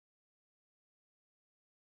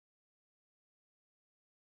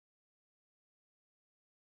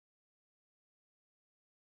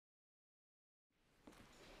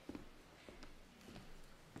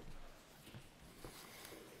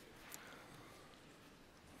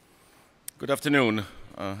Good afternoon.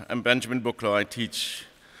 I'm Benjamin Buckler. I teach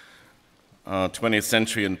 20th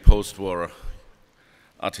century and post-war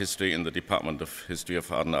art history in the Department of History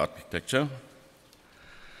of Art and Architecture.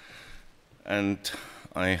 And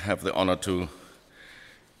I have the honor to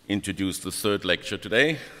introduce the third lecture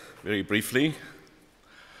today, very briefly.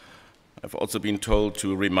 I've also been told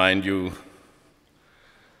to remind you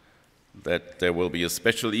that there will be a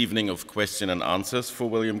special evening of question and answers for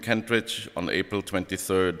William Kentridge on April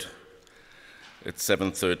 23rd at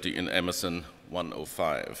 7:30 in Emerson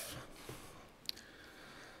 105.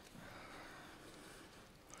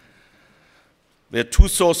 There are two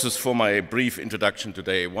sources for my brief introduction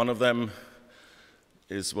today. One of them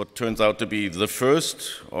is what turns out to be the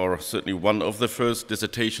first, or certainly one of the first,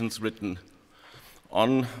 dissertations written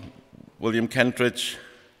on William Kentridge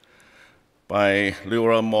by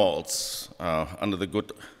Leora Maltz, under the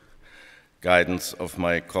good guidance of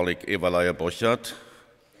my colleague Eva Leier-Borchardt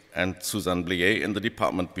and Suzanne Blier in the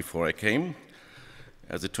department before I came.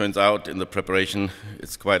 As it turns out, in the preparation,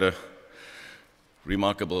 it's quite a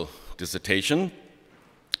remarkable dissertation.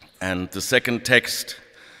 And the second text,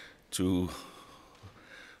 to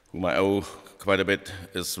whom I owe quite a bit,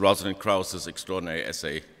 is Rosalind Krause's extraordinary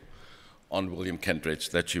essay on William Kentridge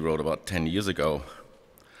that she wrote about 10 years ago.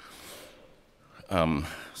 And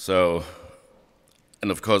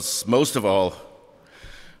of course, most of all,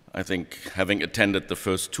 I think having attended the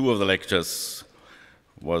first two of the lectures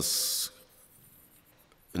was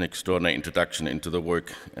an extraordinary introduction into the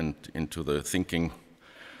work and into the thinking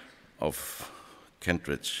of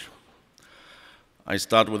Kentridge. I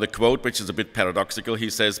start with a quote which is a bit paradoxical. He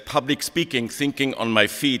says, "Public speaking, thinking on my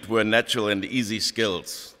feet were natural and easy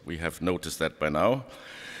skills." We have noticed that by now.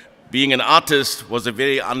 "Being an artist was a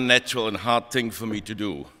very unnatural and hard thing for me to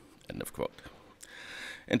do." End of quote.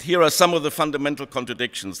 And here are some of the fundamental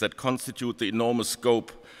contradictions that constitute the enormous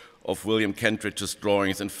scope of William Kentridge's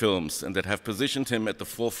drawings and films and that have positioned him at the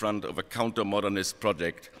forefront of a counter-modernist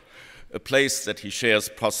project, a place that he shares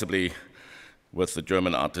possibly with the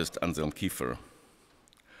German artist Anselm Kiefer.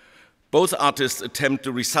 Both artists attempt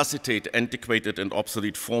to resuscitate antiquated and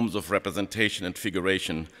obsolete forms of representation and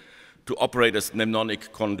figuration to operate as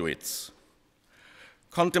mnemonic conduits.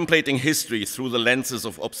 Contemplating history through the lenses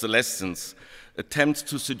of obsolescence attempts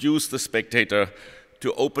to seduce the spectator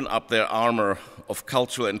to open up their armor of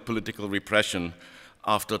cultural and political repression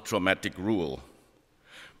after traumatic rule.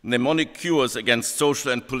 Mnemonic cures against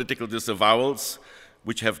social and political disavowals,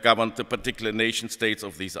 which have governed the particular nation states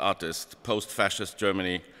of these artists, post-fascist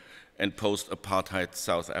Germany and post-apartheid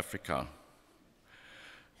South Africa.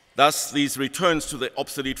 Thus, these returns to the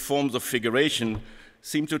obsolete forms of figuration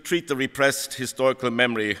seem to treat the repressed historical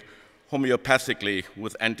memory homeopathically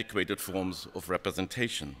with antiquated forms of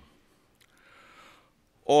representation.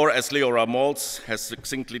 Or, as Leora Maltz has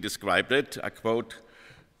succinctly described it, I quote,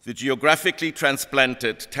 "The geographically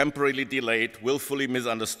transplanted, temporarily delayed, willfully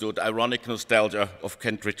misunderstood, ironic nostalgia of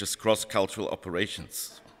Kentridge's cross-cultural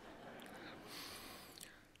operations."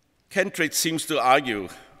 Kentridge seems to argue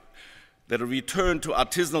that a return to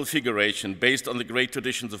artisanal figuration based on the great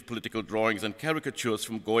traditions of political drawings and caricatures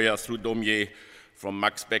from Goya through Daumier, from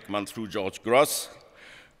Max Beckmann through George Grosz,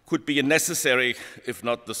 could be a necessary, if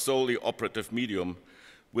not the solely operative medium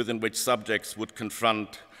within which subjects would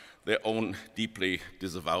confront their own deeply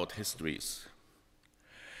disavowed histories.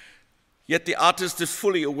 Yet the artist is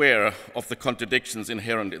fully aware of the contradictions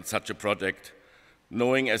inherent in such a project,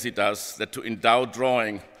 knowing as he does that to endow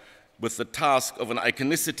drawing with the task of an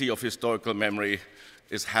iconicity of historical memory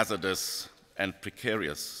is hazardous and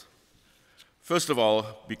precarious. First of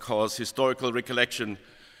all, because historical recollection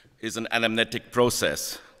is an anamnetic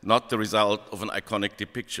process, not the result of an iconic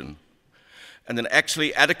depiction, and an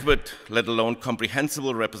actually adequate, let alone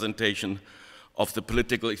comprehensible representation of the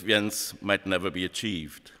political events might never be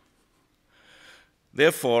achieved.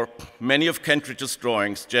 Therefore, many of Kentridge's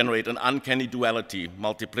drawings generate an uncanny duality,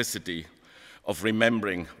 multiplicity, of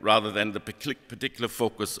remembering rather than the particular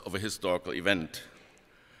focus of a historical event.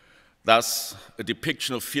 Thus, a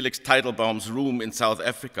depiction of Felix Teitelbaum's room in South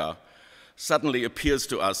Africa suddenly appears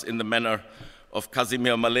to us in the manner of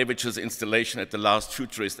Kazimir Malevich's installation at the last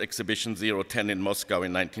Futurist exhibition 010 in Moscow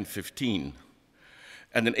in 1915.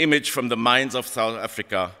 And an image from the mines of South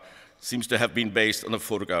Africa seems to have been based on a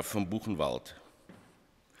photograph from Buchenwald.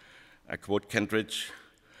 I quote Kentridge,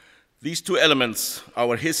 "These two elements,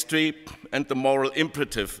 our history and the moral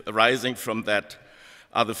imperative arising from that,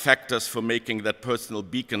 are the factors for making that personal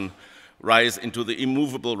beacon rise into the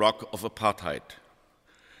immovable rock of apartheid.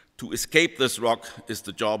 To escape this rock is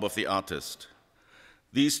the job of the artist.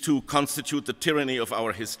 These two constitute the tyranny of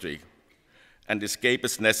our history, and escape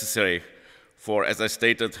is necessary for, as I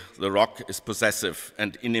stated, the rock is possessive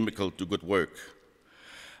and inimical to good work.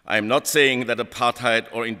 I am not saying that apartheid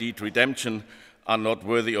or indeed redemption are not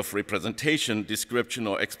worthy of representation, description,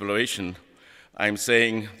 or exploration. I am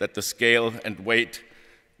saying that the scale and weight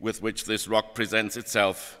with which this rock presents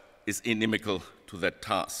itself is inimical to that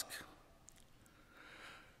task.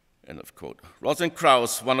 End of quote. Rosalind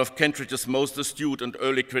Krauss, one of Kentridge's most astute and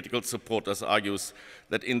early critical supporters, argues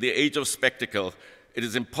that in the age of spectacle, it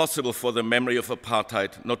is impossible for the memory of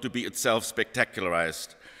apartheid not to be itself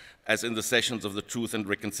spectacularized, as in the sessions of the Truth and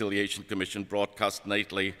Reconciliation Commission broadcast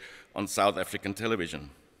nightly on South African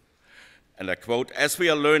television. And I quote, "As we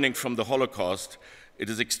are learning from the Holocaust, it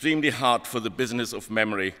is extremely hard for the business of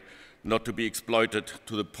memory not to be exploited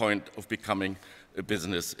to the point of becoming a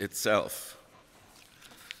business itself."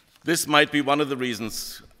 This might be one of the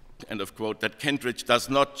reasons, end of quote, that Kentridge does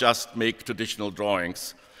not just make traditional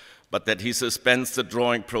drawings, but that he suspends the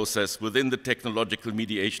drawing process within the technological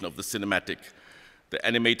mediation of the cinematic, the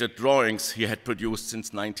animated drawings he had produced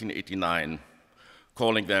since 1989,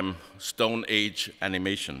 calling them Stone Age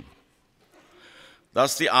animation.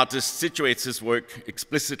 Thus, the artist situates his work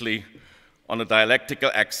explicitly on a dialectical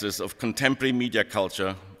axis of contemporary media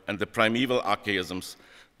culture and the primeval archaisms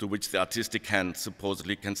to which the artistic hand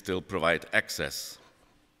supposedly can still provide access.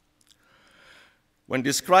 When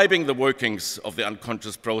describing the workings of the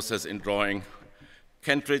unconscious process in drawing,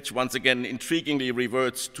 Kentridge once again intriguingly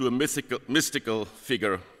reverts to a mythical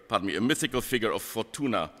figure of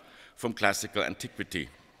Fortuna from classical antiquity.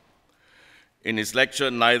 In his lecture,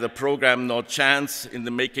 Neither Program Nor Chance in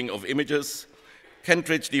the Making of Images,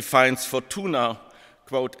 Kentridge defines Fortuna,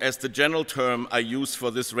 quote, as the general term I use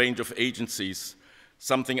for this range of agencies,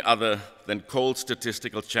 something other than cold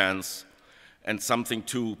statistical chance, and something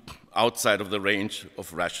too outside of the range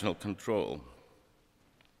of rational control.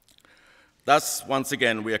 Thus, once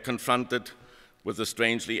again, we are confronted with a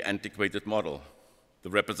strangely antiquated model.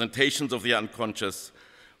 The representations of the unconscious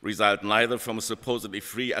result neither from a supposedly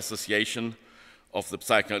free association of the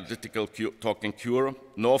psychoanalytical talking cure,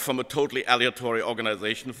 nor from a totally aleatory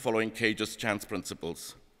organization following Cage's chance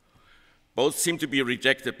principles. Both seem to be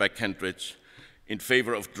rejected by Kentridge in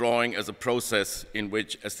favor of drawing as a process in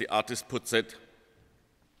which, as the artist puts it,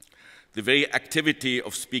 the very activity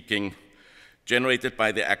of speaking, generated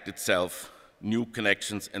by the act itself, new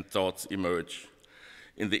connections and thoughts emerge.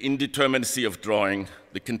 In the indeterminacy of drawing,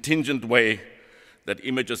 the contingent way that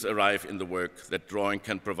images arrive in the work, that drawing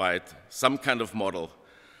can provide some kind of model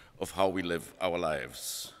of how we live our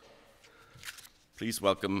lives. Please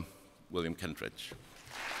welcome William Kentridge.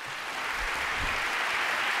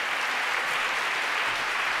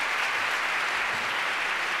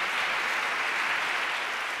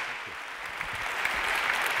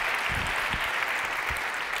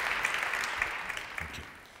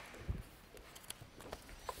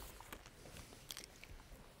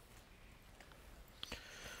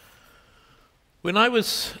 When I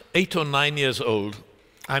was 8 or 9 years old,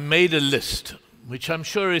 I made a list, which I'm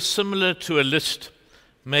sure is similar to a list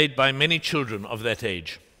made by many children of that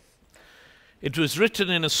age. It was written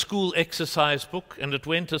in a school exercise book, and it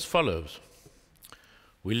went as follows: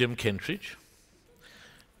 William Kentridge,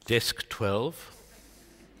 Desk 12,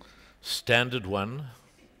 Standard 1,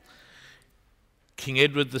 King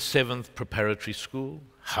Edward VII Preparatory School,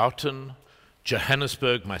 Houghton,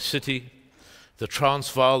 Johannesburg, my city, the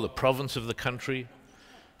Transvaal, the province of the country,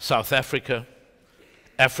 South Africa,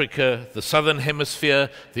 Africa, the Southern Hemisphere,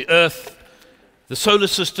 the Earth, the solar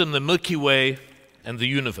system, the Milky Way, and the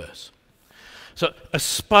universe. So a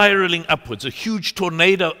spiraling upwards, a huge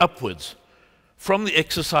tornado upwards from the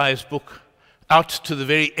exercise book out to the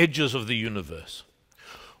very edges of the universe.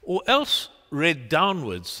 Or else read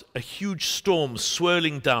downwards, a huge storm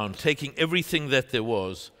swirling down, taking everything that there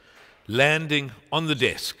was, landing on the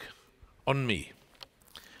desk, on me,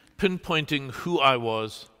 pinpointing who I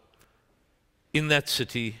was in that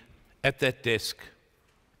city, at that desk,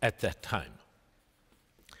 at that time.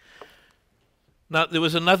 Now, there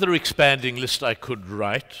was another expanding list I could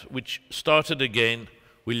write, which started again,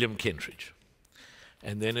 William Kentridge.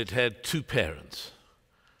 And then it had 2 parents.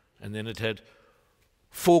 And then it had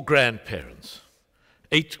 4 grandparents,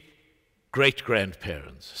 8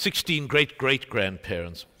 great-grandparents, 16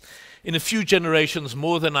 great-great-grandparents. In a few generations,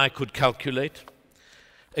 more than I could calculate.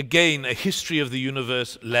 Again, a history of the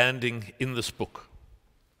universe landing in this book.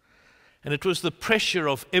 And it was the pressure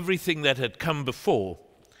of everything that had come before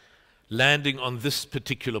landing on this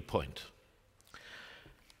particular point.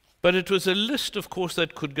 But it was a list, of course,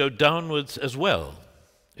 that could go downwards as well.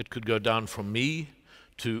 It could go down from me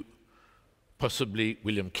to possibly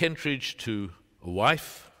William Kentridge to a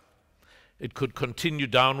wife. It could continue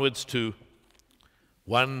downwards to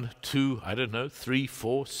 1, 2, I don't know, 3,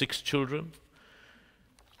 4, 6 children,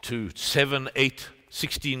 to 7, 8,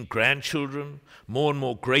 16 grandchildren, more and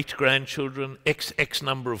more great-grandchildren, X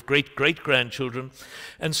number of great-great-grandchildren,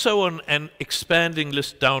 and so on, an expanding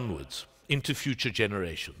list downwards into future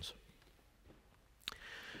generations,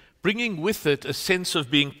 bringing with it a sense of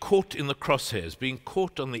being caught in the crosshairs, being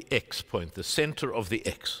caught on the X point, the center of the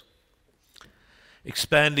X,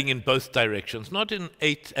 expanding in both directions, not in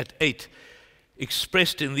 8 at 8,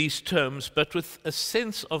 expressed in these terms, but with a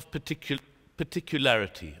sense of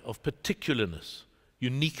particularity, of particularness,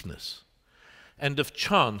 uniqueness, and of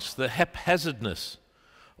chance, the haphazardness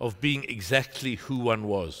of being exactly who one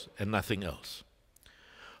was and nothing else,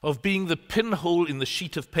 of being the pinhole in the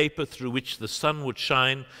sheet of paper through which the sun would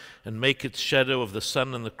shine and make its shadow of the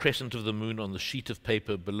sun and the crescent of the moon on the sheet of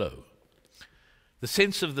paper below, the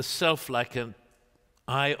sense of the self like an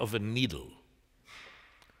eye of a needle,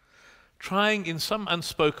 trying in some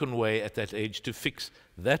unspoken way at that age to fix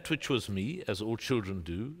that which was me, as all children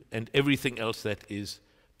do, and everything else that is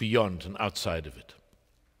beyond and outside of it.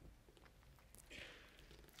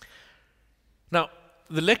 Now,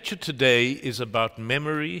 the lecture today is about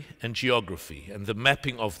memory and geography and the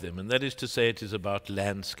mapping of them, and that is to say it is about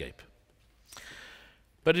landscape.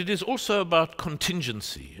 But it is also about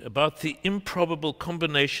contingency, about the improbable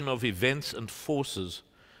combination of events and forces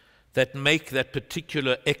that make that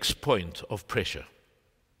particular X point of pressure.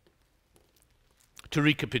 To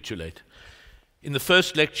recapitulate, in the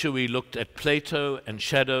first lecture we looked at Plato and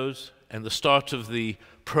shadows and the start of the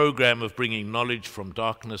program of bringing knowledge from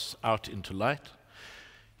darkness out into light.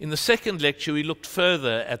 In the second lecture we looked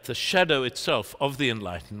further at the shadow itself of the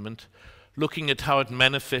Enlightenment, looking at how it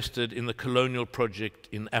manifested in the colonial project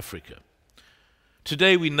in Africa.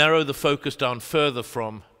 Today we narrow the focus down further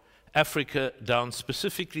from Africa down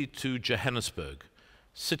specifically to Johannesburg,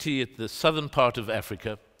 city at the southern part of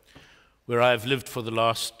Africa, where I've lived for the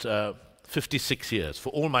last 56 years, for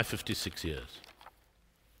all my 56 years.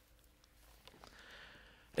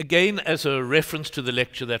 Again, as a reference to the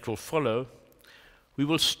lecture that will follow, we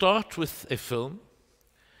will start with a film.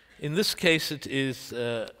 In this case, it is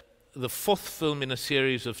the fourth film in a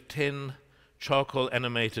series of 10 charcoal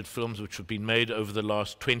animated films which have been made over the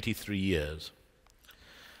last 23 years.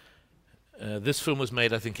 This film was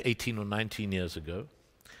made, I think, 18 or 19 years ago,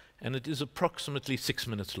 and it is approximately 6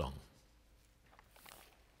 minutes long.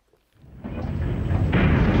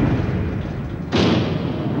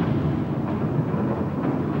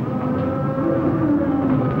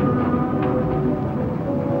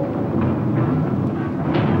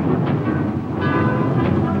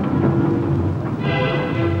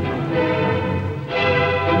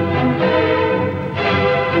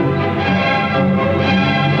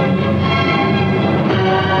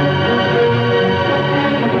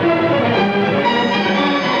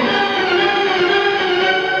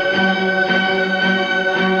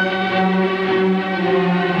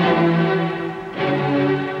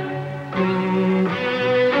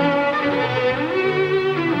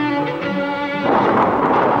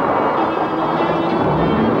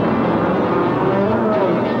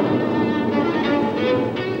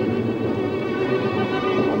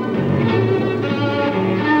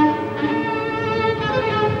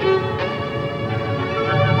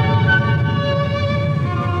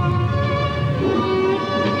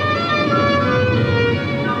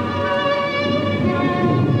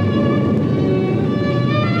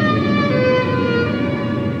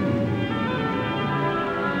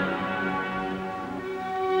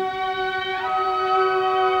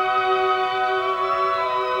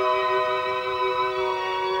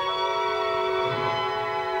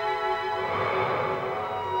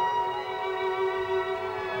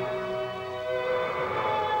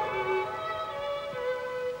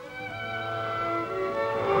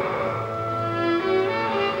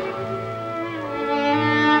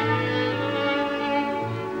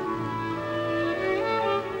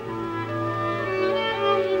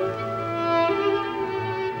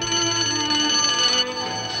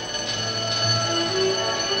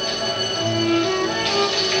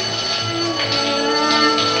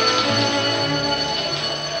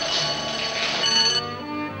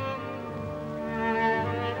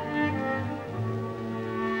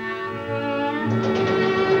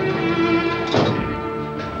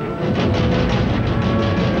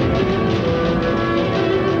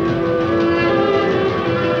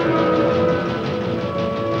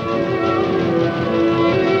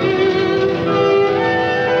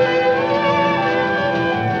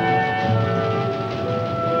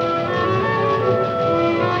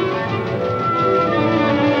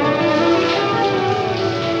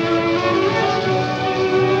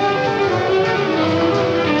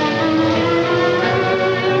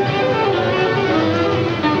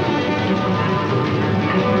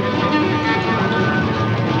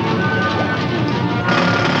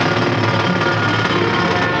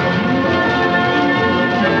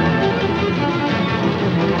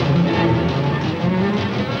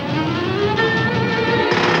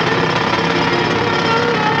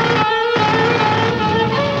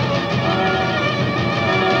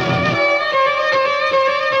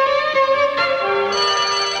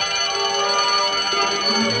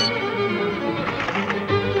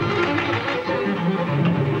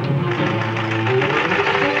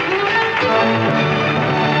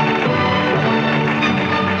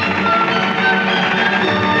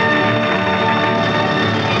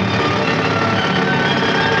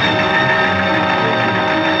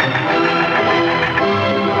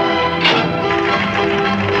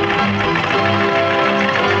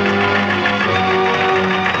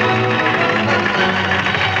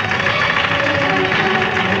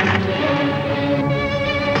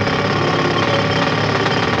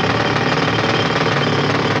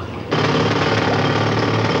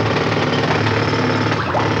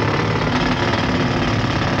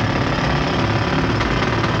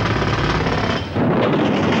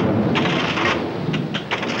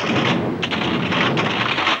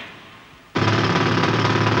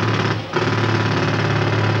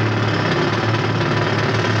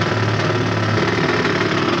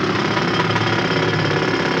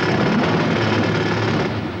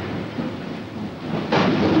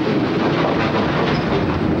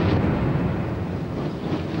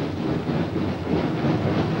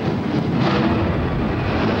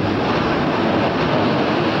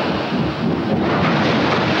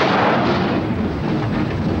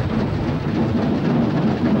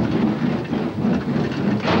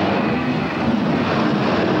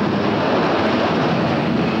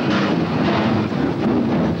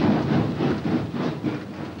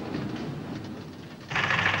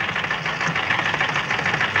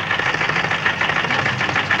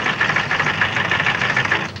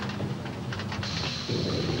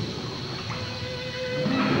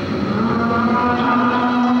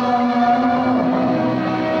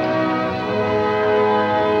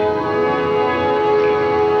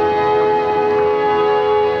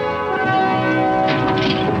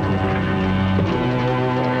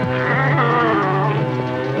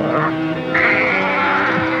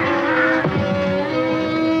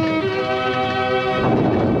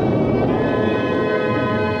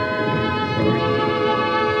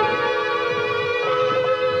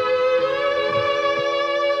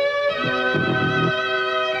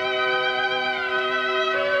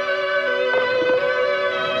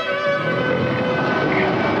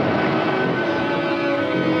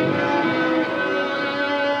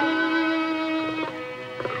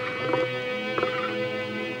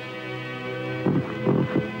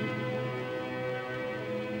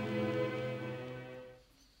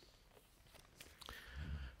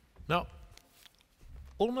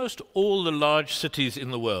 Almost all the large cities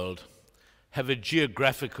in the world have a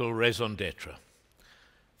geographical raison d'etre.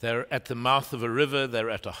 They're at the mouth of a river,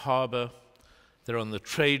 they're at a harbor, they're on the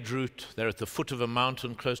trade route, they're at the foot of a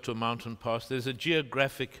mountain, close to a mountain pass. There's a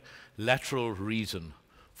geographic lateral reason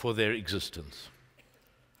for their existence.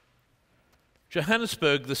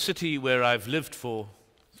 Johannesburg, the city where I've lived for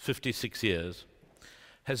 56 years,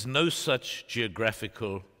 has no such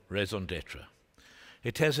geographical raison d'etre.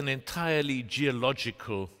 It has an entirely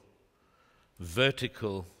geological,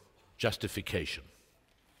 vertical justification.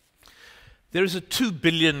 There is a 2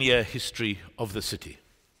 billion year history of the city.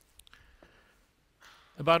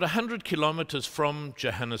 About 100 kilometers from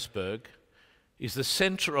Johannesburg is the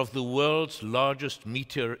center of the world's largest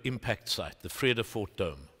meteor impact site, the Vredefort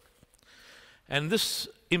Dome. And this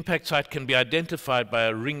impact site can be identified by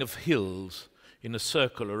a ring of hills in a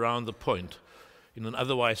circle around the point in an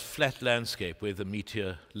otherwise flat landscape where the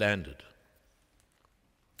meteor landed.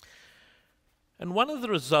 And one of the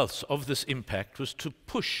results of this impact was to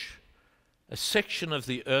push a section of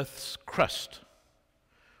the Earth's crust,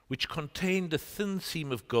 which contained a thin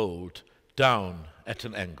seam of gold, down at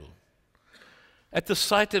an angle. At the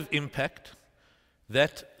site of impact,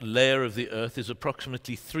 that layer of the Earth is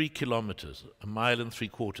approximately 3 kilometers,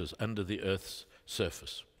 1.75 miles under the Earth's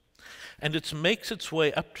surface. And it makes its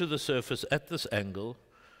way up to the surface at this angle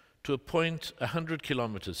to a point 100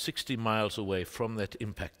 kilometers, 60 miles away from that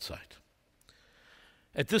impact site.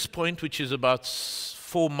 At this point, which is about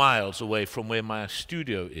 4 miles away from where my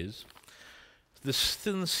studio is, this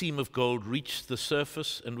thin seam of gold reached the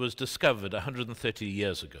surface and was discovered 130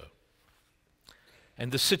 years ago.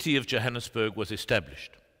 And the city of Johannesburg was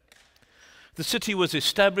established. The city was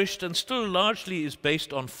established and still largely is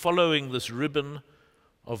based on following this ribbon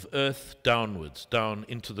of earth downwards, down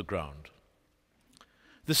into the ground.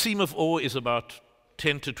 The seam of ore is about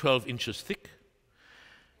 10 to 12 inches thick,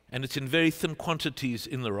 and it's in very thin quantities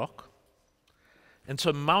in the rock. And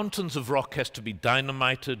so mountains of rock has to be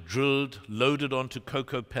dynamited, drilled, loaded onto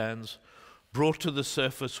cocoa pans, brought to the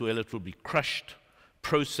surface where it will be crushed,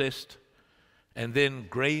 processed, and then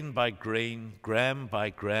grain by grain, gram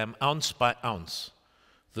by gram, ounce by ounce,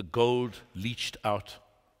 the gold leached out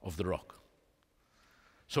of the rock.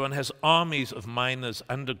 So one has armies of miners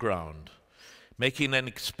underground, making an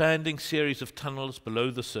expanding series of tunnels below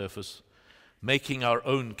the surface, making our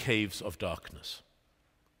own caves of darkness.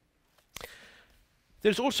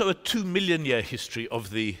 There's also a 2 million year history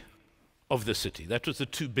of the city. That was the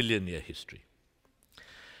 2 billion year history.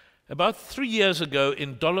 About 3 years ago,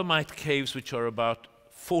 in Dolomite caves, which are about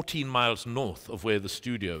 14 miles north of where the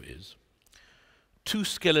studio is, 2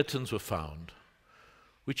 skeletons were found,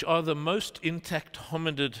 which are the most intact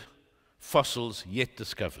hominid fossils yet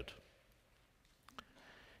discovered.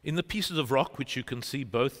 In the pieces of rock, which you can see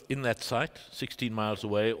both in that site, 16 miles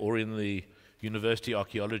away, or in the University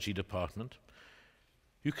Archaeology Department,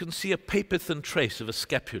 you can see a paper-thin trace of a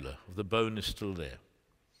scapula. The bone is still there.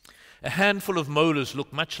 A handful of molars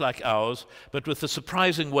look much like ours, but with the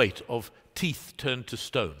surprising weight of teeth turned to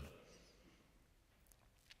stone.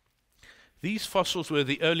 These fossils were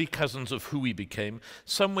the early cousins of who we became,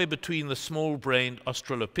 somewhere between the small-brained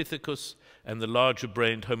Australopithecus and the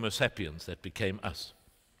larger-brained Homo sapiens that became us.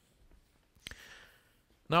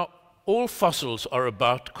 Now, all fossils are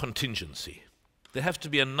about contingency. There have to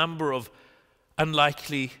be a number of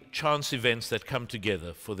unlikely chance events that come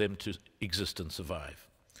together for them to exist and survive.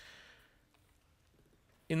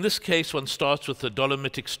 In this case, one starts with the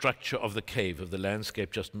dolomitic structure of the cave, of the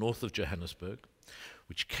landscape just north of Johannesburg,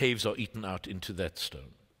 which caves are eaten out into that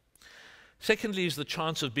stone. Secondly is the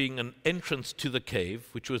chance of being an entrance to the cave,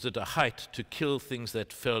 which was at a height to kill things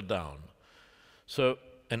that fell down. So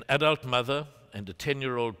an adult mother and a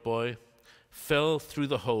 10-year-old boy fell through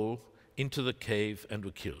the hole into the cave and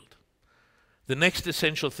were killed. The next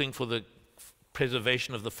essential thing for the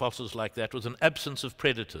preservation of the fossils like that was an absence of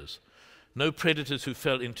predators. No predators who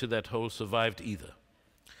fell into that hole survived either.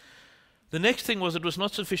 The next thing was it was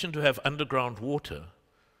not sufficient to have underground water,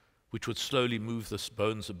 which would slowly move the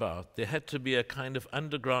bones about. There had to be a kind of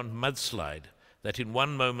underground mudslide that in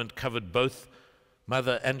one moment covered both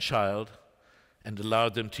mother and child and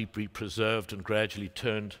allowed them to be preserved and gradually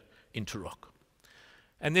turned into rock.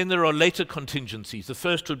 And then there are later contingencies. The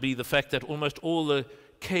first would be the fact that almost all the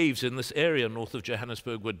caves in this area north of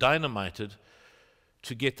Johannesburg were dynamited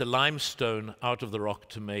to get the limestone out of the rock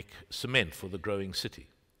to make cement for the growing city.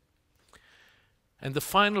 And the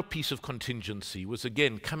final piece of contingency was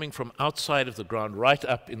again coming from outside of the ground, right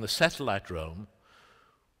up in the satellite realm,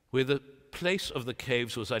 where the place of the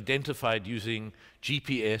caves was identified using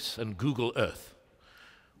GPS and Google Earth,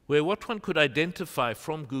 where what one could identify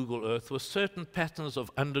from Google Earth were certain patterns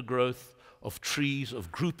of undergrowth, of trees,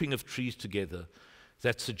 of grouping of trees together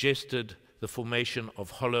that suggested the formation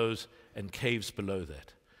of hollows and caves below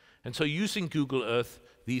that. And so using Google Earth,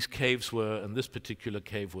 these caves were, and this particular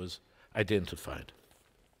cave was identified.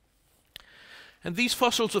 And these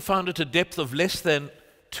fossils were found at a depth of less than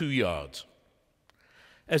 2 yards,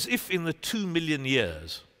 as if in the 2 million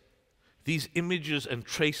years, these images and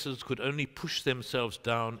traces could only push themselves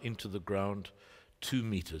down into the ground 2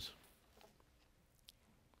 meters.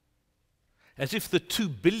 As if the 2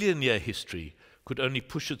 billion year history could only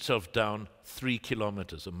push itself down 3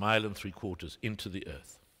 kilometers, 1.75 miles, into the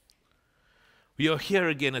earth. We are here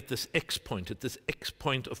again at this X point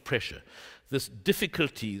of pressure, this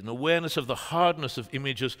difficulty and awareness of the hardness of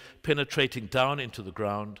images penetrating down into the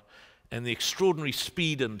ground, and the extraordinary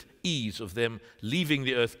speed and ease of them leaving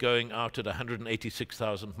the earth going out at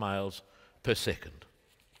 186,000 miles per second.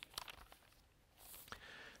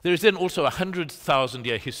 There is then also a 100,000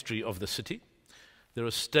 year history of the city. There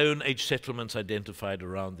are Stone Age settlements identified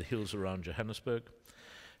around the hills around Johannesburg,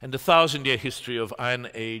 and a 1,000 year history of Iron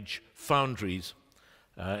Age foundries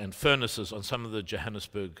and furnaces on some of the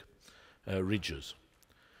Johannesburg ridges.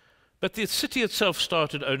 But the city itself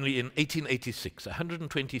started only in 1886,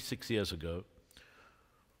 126 years ago,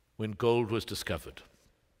 when gold was discovered.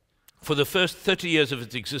 For the first 30 years of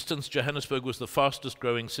its existence, Johannesburg was the fastest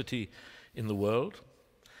growing city in the world.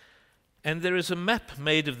 And there is a map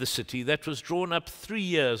made of the city that was drawn up 3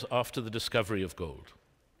 years after the discovery of gold.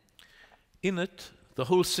 In it, the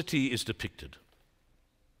whole city is depicted,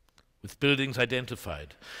 with buildings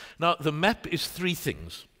identified. Now, the map is 3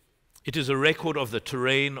 things. It is a record of the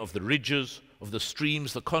terrain, of the ridges, of the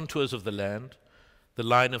streams, the contours of the land, the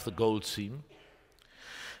line of the gold seam.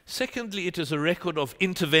 Secondly, it is a record of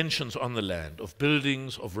interventions on the land, of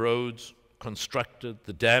buildings, of roads constructed,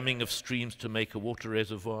 the damming of streams to make a water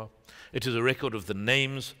reservoir. It is a record of the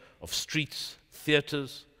names of streets,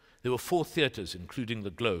 theatres. There were 4 theatres, including the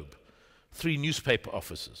Globe, 3 newspaper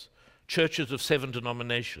offices, churches of 7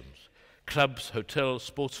 denominations, clubs, hotels,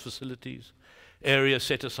 sports facilities, areas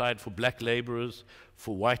set aside for black laborers,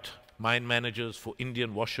 for white mine managers, for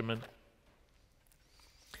Indian washermen.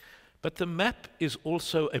 But the map is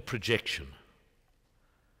also a projection,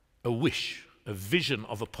 a wish, a vision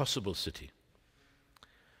of a possible city.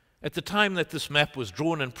 At the time that this map was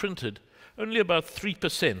drawn and printed, only about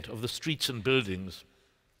 3% of the streets and buildings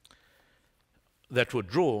that were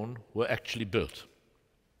drawn were actually built.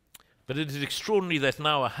 But it is extraordinary that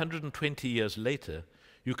now, 120 years later,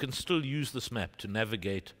 you can still use this map to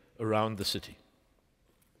navigate around the city.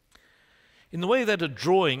 In the way that a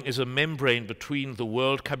drawing is a membrane between the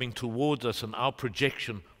world coming towards us and our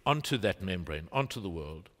projection onto that membrane, onto the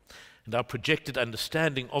world, and our projected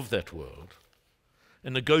understanding of that world, a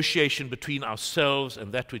negotiation between ourselves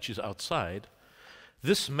and that which is outside,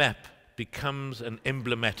 this map becomes an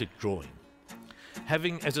emblematic drawing,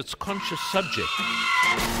 having as its conscious subject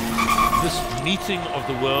this meeting of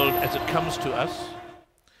the world as it comes to us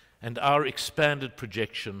and our expanded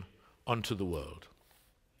projection onto the world.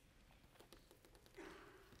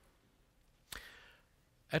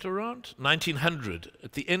 At around 1900,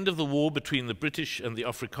 at the end of the war between the British and the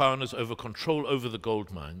Afrikaners over control over the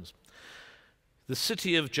gold mines, the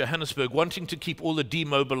city of Johannesburg, wanting to keep all the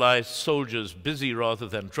demobilized soldiers busy rather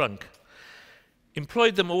than drunk,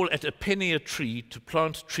 employed them all at a penny a tree to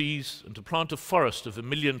plant trees and to plant a forest of 1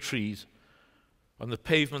 million trees on the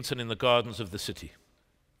pavements and in the gardens of the city.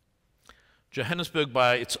 Johannesburg,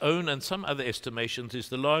 by its own and some other estimations, is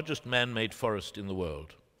the largest man-made forest in the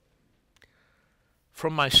world.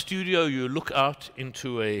 From my studio, you look out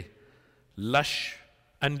into a lush,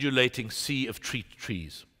 undulating sea of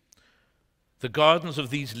trees. The gardens of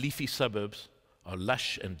these leafy suburbs are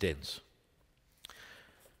lush and dense.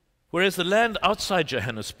 Whereas the land outside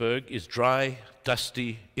Johannesburg is dry,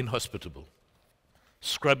 dusty, inhospitable.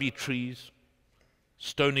 Scrubby trees,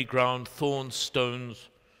 stony ground, thorns, stones,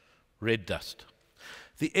 red dust.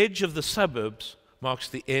 The edge of the suburbs marks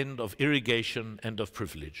the end of irrigation and of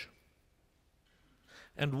privilege.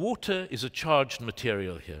 And water is a charged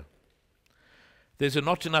material here. There's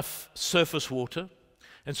not enough surface water,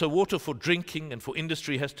 and so water for drinking and for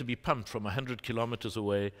industry has to be pumped from 100 kilometers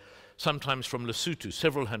away, sometimes from Lesotho,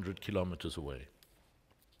 several hundred kilometers away.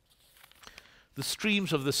 The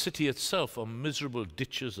streams of the city itself are miserable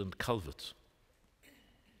ditches and culverts.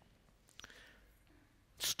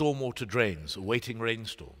 Stormwater drains awaiting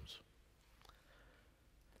rainstorms.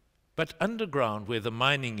 But underground, where the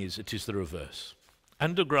mining is, it is the reverse.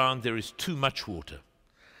 Underground, there is too much water.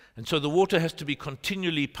 And so the water has to be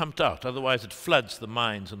continually pumped out, otherwise it floods the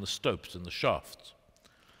mines and the stopes and the shafts.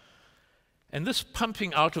 And this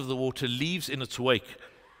pumping out of the water leaves in its wake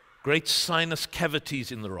great sinus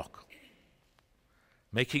cavities in the rock,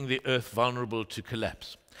 making the earth vulnerable to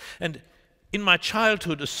collapse. And in my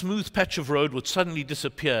childhood, a smooth patch of road would suddenly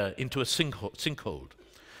disappear into a sinkhole.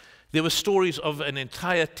 There were stories of an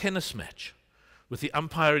entire tennis match with the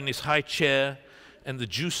umpire in his high chair and the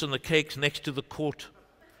juice and the cakes next to the court,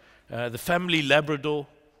 the family Labrador,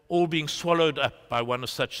 all being swallowed up by one of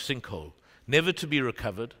such sinkhole, never to be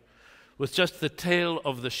recovered, with just the tail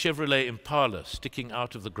of the Chevrolet Impala sticking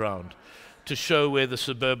out of the ground to show where the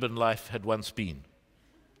suburban life had once been.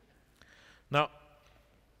 Now,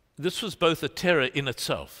 this was both a terror in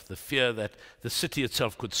itself, the fear that the city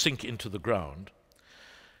itself could sink into the ground,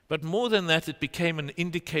 but more than that, it became an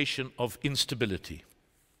indication of instability,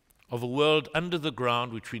 of a world under the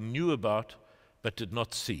ground which we knew about but did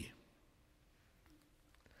not see.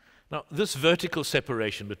 Now, this vertical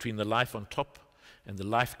separation between the life on top and the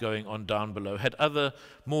life going on down below had other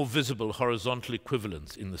more visible horizontal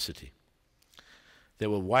equivalents in the city. There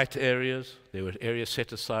were white areas, there were areas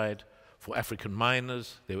set aside for African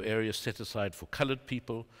miners, there were areas set aside for colored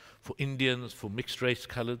people, for Indians, for mixed-race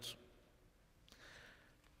coloreds.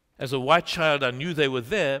 As a white child, I knew they were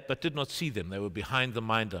there, but did not see them. They were behind the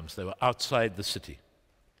mine dumps. They were outside the city.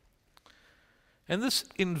 And this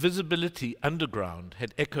invisibility underground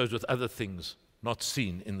had echoes with other things not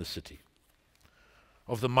seen in the city.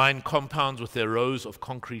 Of the mine compounds with their rows of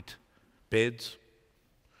concrete beds,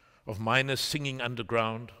 of miners singing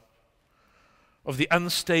underground, of the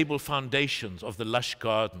unstable foundations of the lush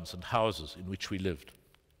gardens and houses in which we lived.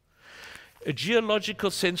 A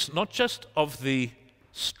geological sense not just of the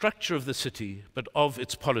structure of the city, but of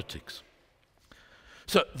its politics.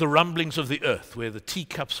 So the rumblings of the earth, where the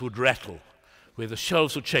teacups would rattle, where the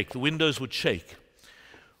shelves would shake, the windows would shake,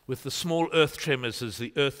 with the small earth tremors as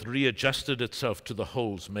the earth readjusted itself to the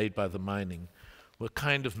holes made by the mining, were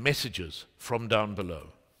kind of messages from down below.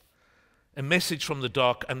 A message from the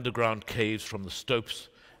dark underground caves, from the stopes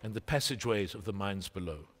and the passageways of the mines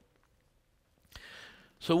below.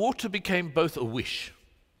 So water became both a wish.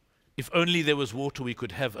 If only there was water, we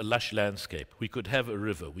could have a lush landscape, we could have a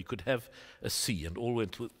river, we could have a sea, and all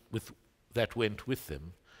that went with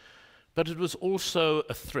them. But it was also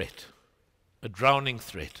a threat, a drowning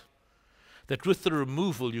threat, that with the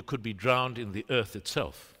removal you could be drowned in the earth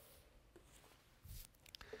itself.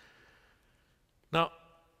 Now,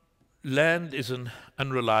 land is an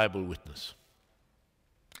unreliable witness.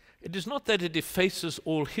 It is not that it effaces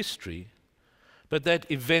all history, but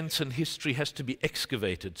that events and history has to be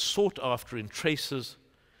excavated, sought after in traces,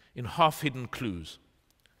 in half-hidden clues.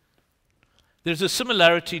 There's a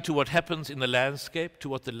similarity to what happens in the landscape, to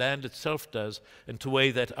what the land itself does, and to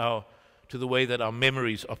the way that our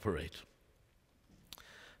memories operate.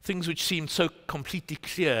 Things which seem so completely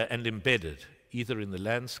clear and embedded, either in the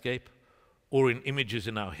landscape or in images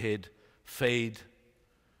in our head, fade,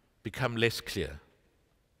 become less clear.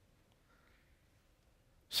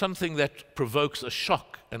 Something that provokes a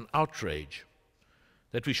shock, an outrage,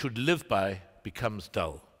 that we should live by, becomes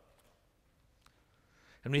dull.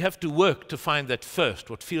 And we have to work to find that first,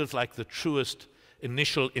 what feels like the truest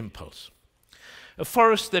initial impulse. A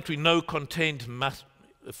forest that we know contained mass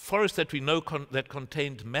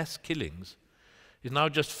killings is now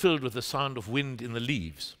just filled with the sound of wind in the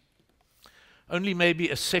leaves. Only maybe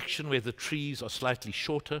a section where the trees are slightly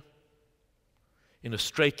shorter, in a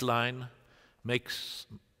straight line, makes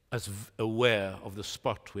us aware of the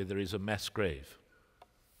spot where there is a mass grave.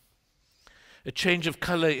 A change of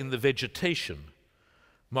color in the vegetation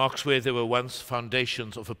marks where there were once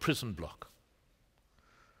foundations of a prison block.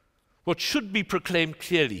 What should be proclaimed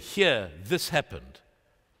clearly, here, this happened,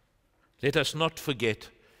 let us not forget,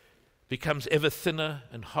 becomes ever thinner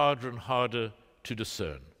and harder to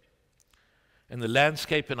discern. And the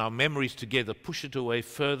landscape and our memories together push it away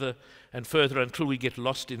further and further until we get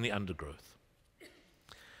lost in the undergrowth.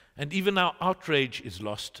 And even our outrage is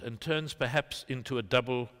lost and turns perhaps into a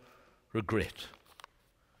double regret.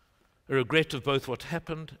 A regret of both what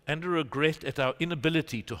happened and a regret at our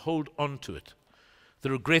inability to hold on to it.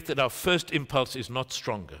 The regret that our first impulse is not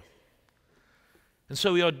stronger. And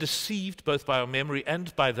so we are deceived both by our memory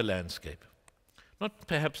and by the landscape. Not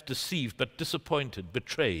perhaps deceived, but disappointed,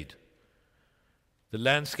 betrayed. The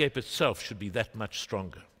landscape itself should be that much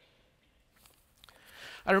stronger.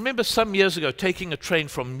 I remember some years ago taking a train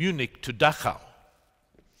from Munich to Dachau.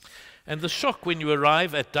 And the shock when you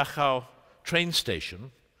arrive at Dachau train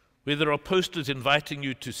station, where there are posters inviting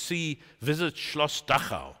you to visit Schloss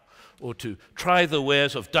Dachau, or to try the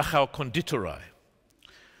wares of Dachau Konditorei,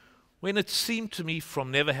 when it seemed to me,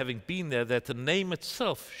 from never having been there, that the name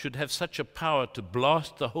itself should have such a power to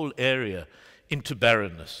blast the whole area into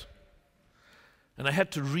barrenness. And I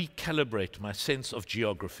had to recalibrate my sense of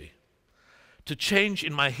geography, to change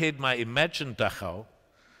in my head my imagined Dachau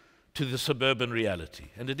to the suburban reality.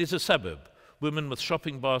 And it is a suburb. Women with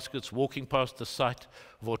shopping baskets walking past the site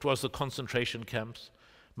of what was the concentration camps,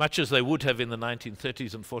 much as they would have in the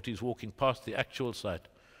 1930s and 40s walking past the actual site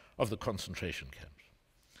of the concentration camps.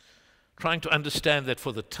 Trying to understand that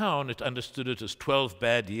for the town, it understood it as 12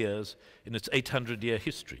 bad years in its 800-year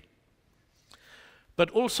history.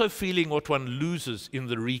 But also feeling what one loses in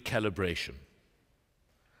the recalibration.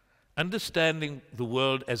 Understanding the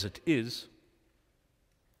world as it is,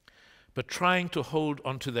 but trying to hold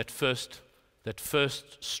onto that first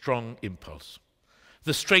strong impulse.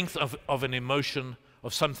 The strength of an emotion,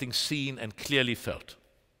 of something seen and clearly felt.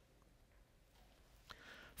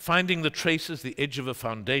 Finding the traces, the edge of a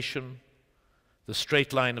foundation, the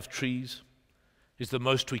straight line of trees, is the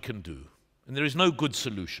most we can do. And there is no good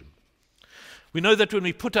solution. We know that when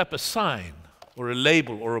we put up a sign or a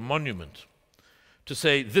label or a monument to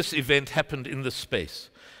say this event happened in this space,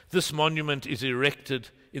 this monument is erected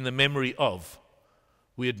in the memory of,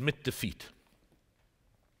 we admit defeat.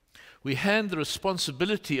 We hand the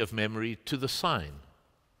responsibility of memory to the sign,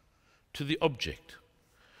 to the object.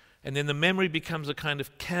 And then the memory becomes a kind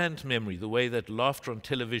of canned memory, the way that laughter on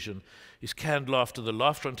television is canned laughter. The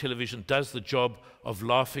laughter on television does the job of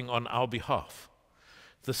laughing on our behalf.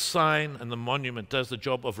 The sign and the monument does the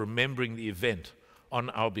job of remembering the event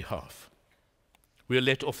on our behalf. We are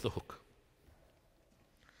let off the hook.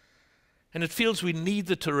 And it feels we need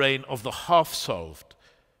the terrain of the half-solved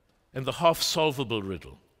and the half-solvable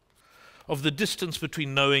riddle, of the distance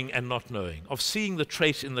between knowing and not knowing, of seeing the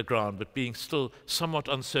trace in the ground but being still somewhat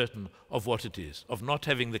uncertain of what it is, of not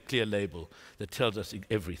having the clear label that tells us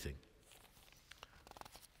everything.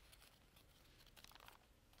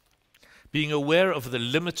 Being aware of the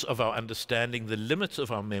limits of our understanding, the limits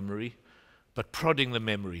of our memory, but prodding the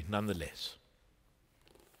memory nonetheless.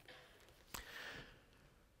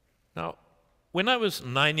 Now, when I was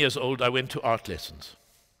 9 years old, I went to art lessons.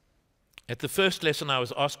 At the first lesson, I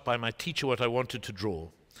was asked by my teacher what I wanted to draw,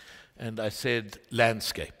 and I said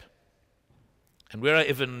landscape. And where I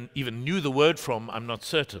even knew the word from, I'm not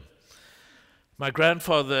certain. My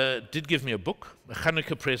grandfather did give me a book, a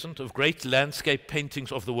Hanukkah present, of great landscape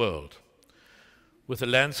paintings of the world, with a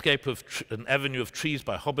landscape of an avenue of trees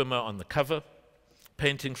by Hobbema on the cover,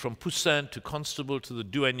 paintings from Poussin to Constable to the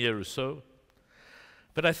Douanier Rousseau.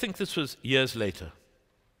 But I think this was years later.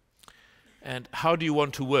 And how do you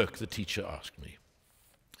want to work, the teacher asked me.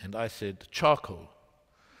 And I said, charcoal.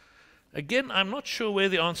 Again, I'm not sure where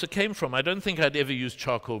the answer came from. I don't think I'd ever used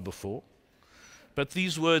charcoal before. But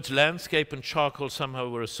these words, landscape and charcoal, somehow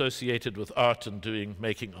were associated with art and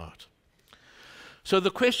making art. So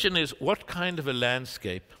the question is, what kind of a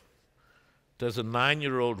landscape does a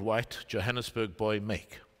 9-year-old white Johannesburg boy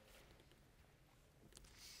make?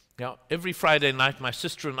 Now, every Friday night, my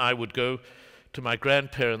sister and I would go to my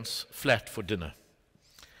grandparents' flat for dinner.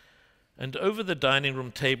 And over the dining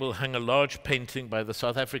room table hung a large painting by the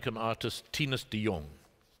South African artist Tinus de Jong.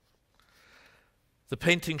 The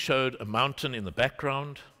painting showed a mountain in the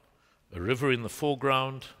background, a river in the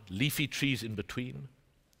foreground, leafy trees in between.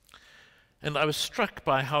 And I was struck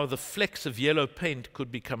by how the flecks of yellow paint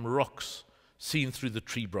could become rocks seen through the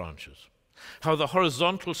tree branches, how the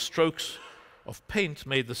horizontal strokes of paint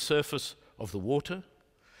made the surface of the water,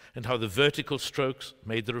 and how the vertical strokes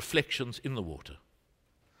made the reflections in the water.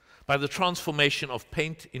 By the transformation of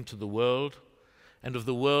paint into the world, and of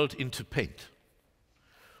the world into paint.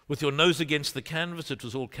 With your nose against the canvas, it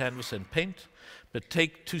was all canvas and paint, but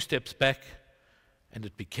take 2 steps back, and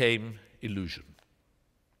it became illusion.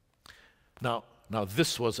 Now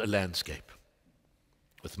this was a landscape,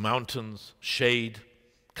 with mountains, shade,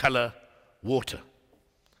 color, water.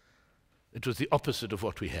 It was the opposite of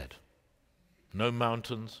what we had. No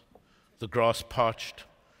mountains, the grass parched,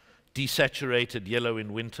 desaturated yellow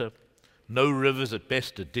in winter, no rivers, at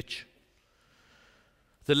best a ditch.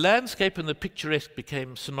 The landscape and the picturesque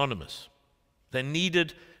became synonymous. They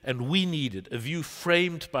needed, and we needed, a view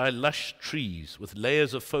framed by lush trees with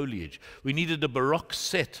layers of foliage. We needed a baroque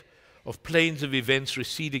set of planes of events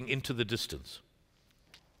receding into the distance.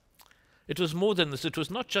 It was more than this. It was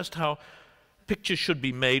not just how pictures should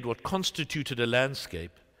be made, what constituted a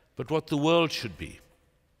landscape, but what the world should be.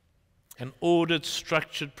 An ordered,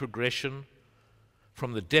 structured progression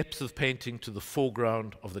from the depth of painting to the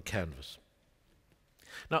foreground of the canvas.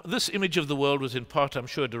 Now, this image of the world was in part, I'm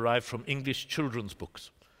sure, derived from English children's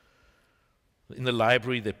books. in the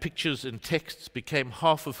library, their pictures and texts became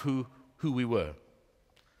half of who we were.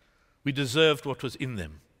 We deserved what was in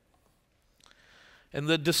them. And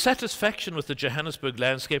the dissatisfaction with the Johannesburg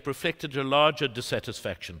landscape reflected a larger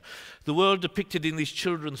dissatisfaction. The world depicted in these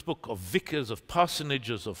children's book of vicars, of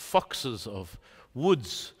parsonages, of foxes, of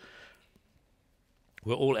woods,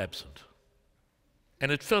 were all absent.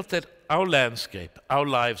 And it felt that our landscape, our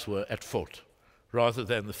lives were at fault, rather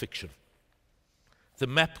than the fiction. The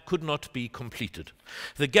map could not be completed.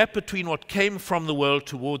 The gap between what came from the world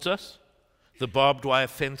towards us, the barbed wire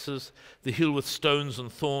fences, the hill with stones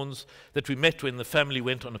and thorns that we met when the family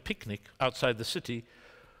went on a picnic outside the city,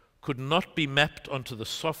 could not be mapped onto the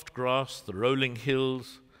soft grass, the rolling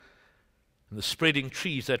hills, and the spreading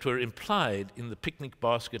trees that were implied in the picnic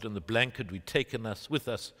basket and the blanket we'd taken with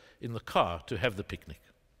us in the car to have the picnic.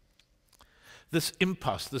 This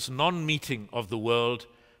impasse, this non-meeting of the world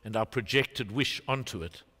and our projected wish onto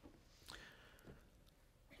it,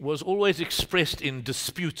 was always expressed in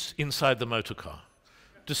disputes inside the motor car.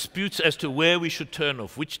 Disputes as to where we should turn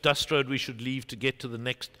off, which dust road we should leave to get to the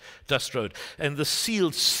next dust road. And the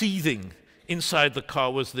sealed seething inside the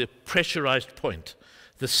car was the pressurized point,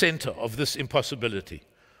 the center of this impossibility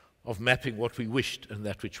of mapping what we wished and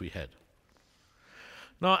that which we had.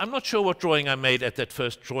 Now, I'm not sure what drawing I made at that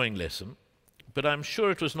first drawing lesson, but I'm sure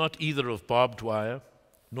it was not either of barbed wire,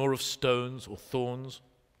 nor of stones or thorns.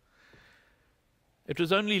 It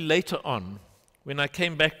was only later on, when I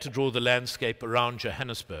came back to draw the landscape around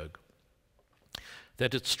Johannesburg,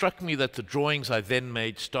 that it struck me that the drawings I then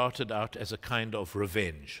made started out as a kind of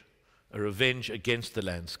revenge, a revenge against the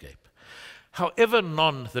landscape. However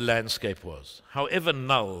non the landscape was, however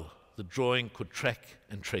null the drawing could track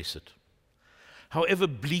and trace it, however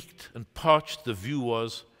bleaked and parched the view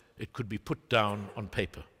was, it could be put down on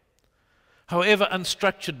paper. However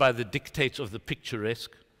unstructured by the dictates of the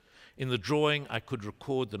picturesque, in the drawing I could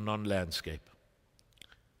record the non-landscape.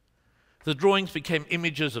 The drawings became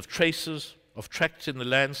images of traces, of tracks in the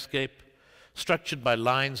landscape, structured by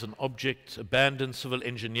lines and objects, abandoned civil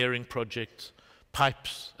engineering projects,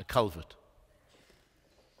 pipes, a culvert.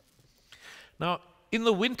 Now, in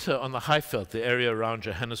the winter on the Highveld, the area around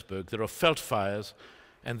Johannesburg, there are veld fires,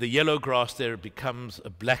 and the yellow grass there becomes a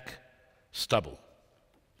black stubble.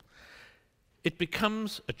 It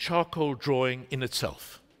becomes a charcoal drawing in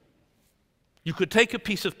itself. You could take a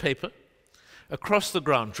piece of paper across the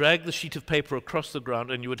ground, drag the sheet of paper across the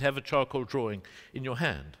ground, and you would have a charcoal drawing in your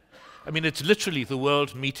hand. I mean, it's literally the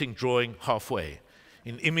world meeting drawing halfway,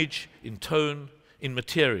 in image, in tone, in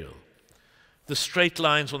material. The straight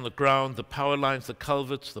lines on the ground, the power lines, the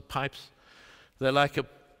culverts, the pipes, they're like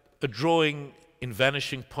a drawing in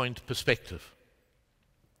vanishing point perspective.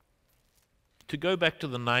 To go back to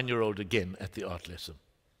the 9-year-old again at the art lesson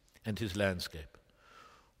and his landscape.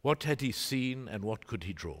 What had he seen and what could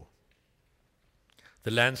he draw? The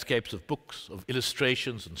landscapes of books, of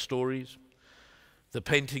illustrations and stories, the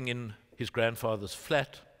painting in his grandfather's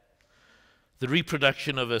flat, the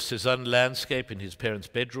reproduction of a Cézanne landscape in his parents'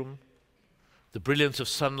 bedroom, the brilliance of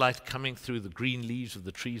sunlight coming through the green leaves of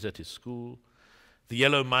the trees at his school, the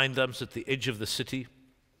yellow mine dumps at the edge of the city,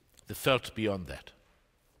 the veld beyond that.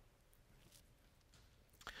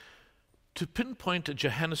 To pinpoint a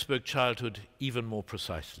Johannesburg childhood even more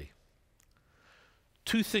precisely,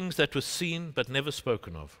 two things that were seen but never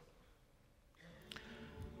spoken of.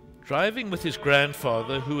 Driving with his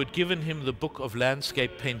grandfather, who had given him the book of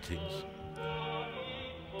landscape paintings,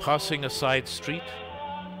 passing a side street,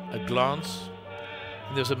 a glance,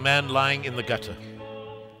 and there's a man lying in the gutter.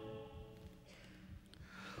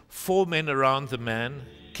 4 men around the man,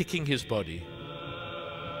 kicking his body,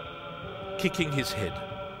 kicking his head,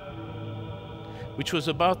 which was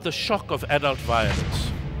about the shock of adult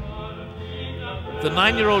violence. The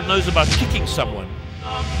 9-year-old knows about kicking someone,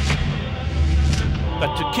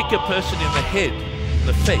 but to kick a person in the head,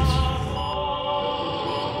 the face.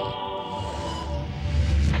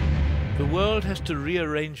 The world has to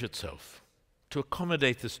rearrange itself to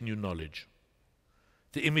accommodate this new knowledge.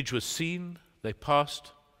 The image was seen, they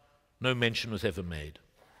passed, no mention was ever made.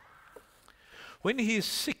 When he is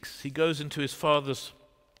 6, he goes into his father's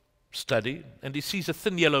study and he sees a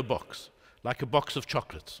thin yellow box, like a box of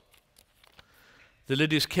chocolates. The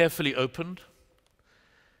lid is carefully opened.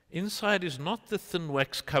 Inside is not the thin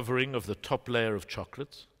wax covering of the top layer of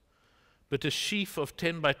chocolates, but a sheaf of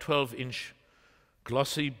 10 by 12 inch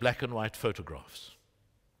glossy black and white photographs.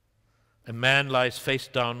 A man lies face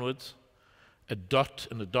downwards, a dot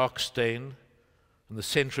and a dark stain in the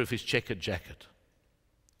center of his checkered jacket.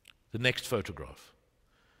 The next photograph.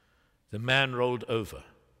 The man rolled over.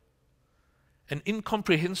 An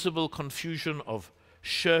incomprehensible confusion of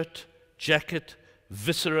shirt, jacket,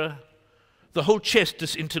 viscera, the whole chest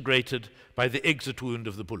disintegrated by the exit wound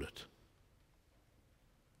of the bullet.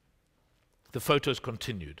 The photos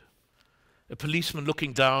continued. A policeman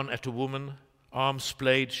looking down at a woman, arms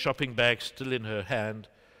splayed, shopping bag still in her hand,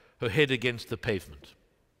 her head against the pavement.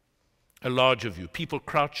 A larger view, people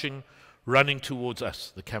crouching, running towards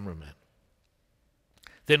us, the cameraman.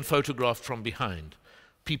 Then photographed from behind,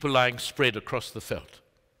 people lying spread across the veldt.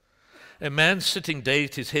 A man sitting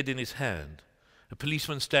dazed, his head in his hand, a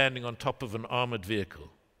policeman standing on top of an armored vehicle.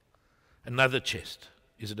 Another chest.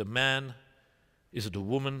 Is it a man? Is it a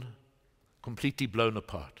woman? Completely blown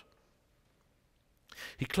apart.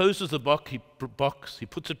 He closes the box, he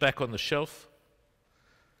puts it back on the shelf.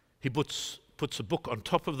 He puts a book on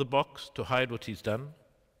top of the box to hide what he's done.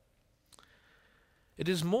 It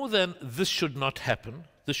is more than this should not happen,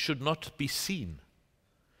 this should not be seen.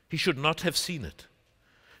 He should not have seen it.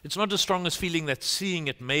 It's not as strong as feeling that seeing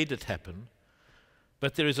it made it happen,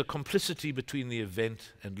 but there is a complicity between the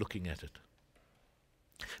event and looking at it.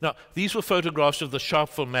 Now, these were photographs of the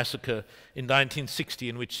Sharpeville massacre in 1960,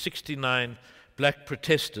 in which 69 black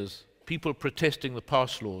protesters, people protesting the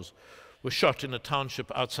pass laws, were shot in a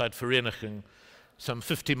township outside Vereniging, some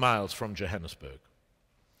 50 miles from Johannesburg.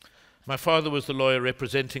 My father was the lawyer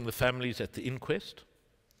representing the families at the inquest,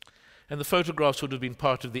 and the photographs would have been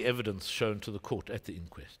part of the evidence shown to the court at the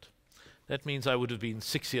inquest. That means I would have been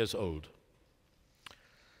 6 years old.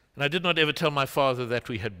 And I did not ever tell my father that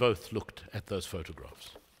we had both looked at those photographs.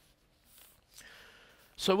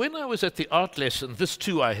 So when I was at the art lesson, this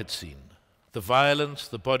too I had seen, the violence,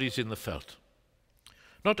 the bodies in the veldt.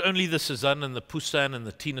 Not only the Cézanne and the Poussin and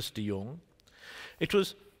the Tinus de Jong, it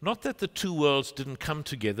was not that the two worlds didn't come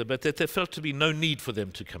together, but that there felt to be no need for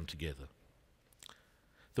them to come together.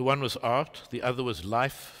 The one was art, the other was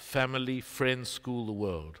life, family, friends, school, the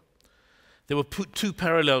world. There were two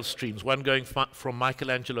parallel streams, one going from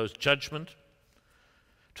Michelangelo's Judgment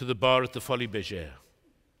to the bar at the Folies Bergère.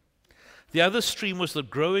 The other stream was the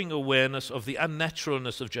growing awareness of the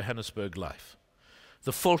unnaturalness of Johannesburg life,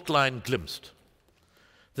 the fault line glimpsed,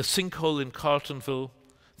 the sinkhole in Carltonville,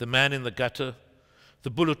 the man in the gutter, the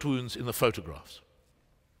bullet wounds in the photographs.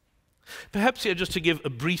 Perhaps here just to give a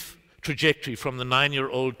brief trajectory from the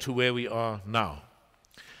 9-year-old to where we are now.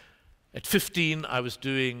 At 15, I was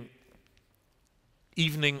doing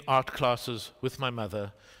evening art classes with my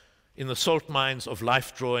mother in the salt mines of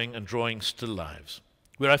life drawing and drawing still lives,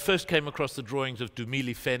 where I first came across the drawings of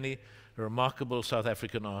Dumili Feni, a remarkable South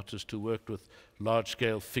African artist who worked with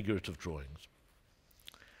large-scale figurative drawings.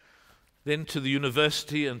 Then to the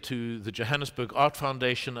university and to the Johannesburg Art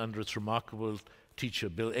Foundation under its remarkable teacher,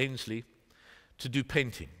 Bill Ainsley, to do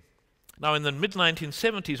painting. Now, in the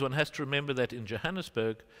mid-1970s, one has to remember that in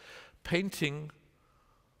Johannesburg, painting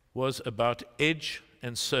was about edge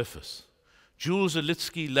and surface. Jules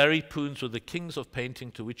Zalitsky, Larry Poons were the kings of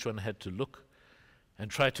painting to which one had to look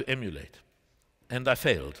and try to emulate. And I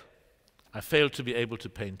failed. I failed to be able to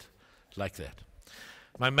paint like that.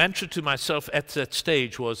 My mantra to myself at that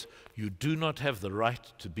stage was, you do not have the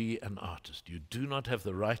right to be an artist. You do not have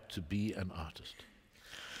the right to be an artist.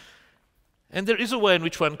 And there is a way in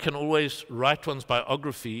which one can always write one's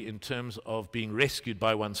biography in terms of being rescued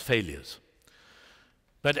by one's failures.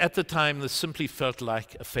 But at the time, this simply felt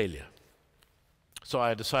like a failure. So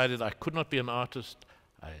I decided I could not be an artist.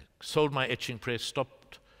 I sold my etching press,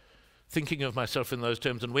 stopped thinking of myself in those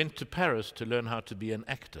terms, and went to Paris to learn how to be an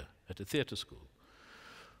actor at a theatre school,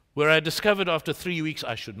 where I discovered after 3 weeks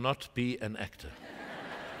I should not be an actor.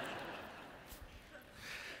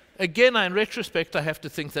 Again, in retrospect, I have to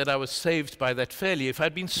think that I was saved by that failure. If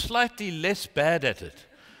I'd been slightly less bad at it,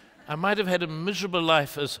 I might have had a miserable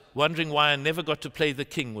life, as wondering why I never got to play the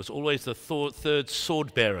king was always the third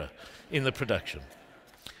sword bearer in the production.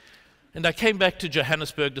 And I came back to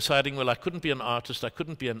Johannesburg deciding, well, I couldn't be an artist, I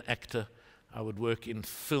couldn't be an actor, I would work in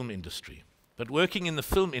film industry. But working in the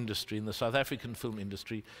film industry, in the South African film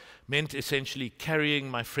industry, meant essentially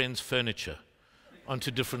carrying my friends' furniture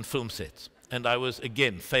onto different film sets. And I was,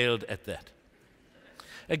 again, failed at that.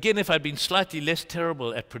 Again, if I'd been slightly less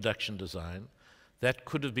terrible at production design, that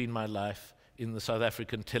could have been my life in the South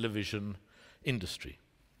African television industry.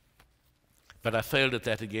 But I failed at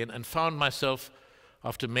that again and found myself,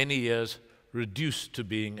 after many years, reduced to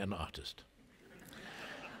being an artist.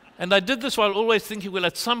 And I did this while always thinking, well,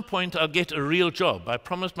 at some point I'll get a real job. I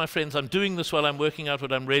promised my friends I'm doing this while I'm working out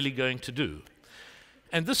what I'm really going to do.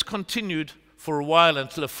 And this continued for a while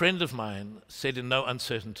until a friend of mine said in no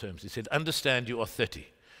uncertain terms, he said, understand you are 30.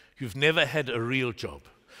 You've never had a real job.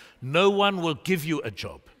 No one will give you a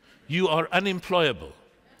job. You are unemployable.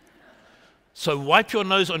 So wipe your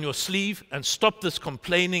nose on your sleeve and stop this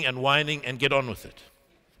complaining and whining and get on with it.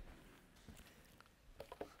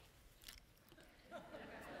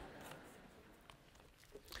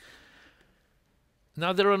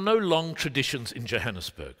 Now, there are no long traditions in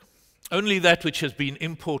Johannesburg, only that which has been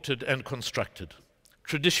imported and constructed.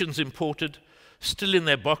 Traditions imported, still in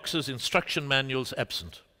their boxes, instruction manuals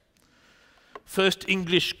absent. First,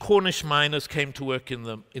 English Cornish miners came to work in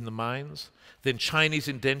the mines. Then Chinese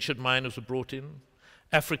indentured miners were brought in.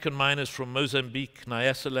 African miners from Mozambique,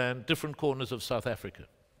 Nyasaland, different corners of South Africa.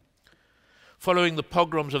 Following the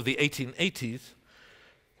pogroms of the 1880s,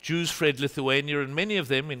 Jews fled Lithuania, and many of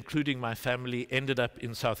them, including my family, ended up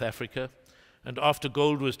in South Africa, and after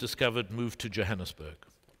gold was discovered, moved to Johannesburg.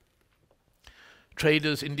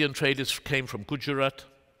 Traders, Indian traders, came from Gujarat.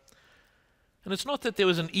 And it's not that there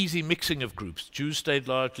was an easy mixing of groups. Jews stayed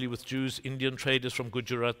largely with Jews. Indian traders from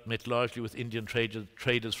Gujarat met largely with Indian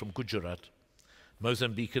traders from Gujarat.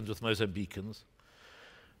 Mozambicans with Mozambicans.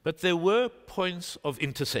 But there were points of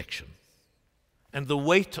intersection, and the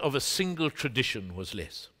weight of a single tradition was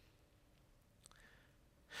less.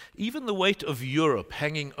 Even the weight of Europe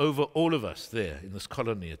hanging over all of us there in this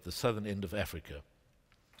colony at the southern end of Africa,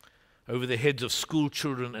 over the heads of school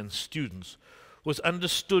children and students, was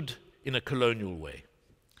understood in a colonial way,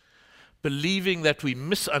 believing that we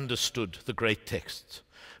misunderstood the great texts,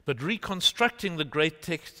 but reconstructing the great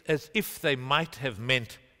texts as if they might have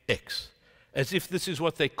meant X, as if this is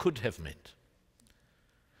what they could have meant.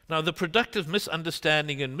 Now, the productive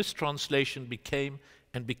misunderstanding and mistranslation became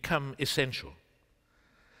and become essential.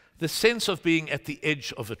 The sense of being at the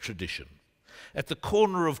edge of a tradition, at the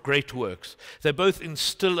corner of great works, they both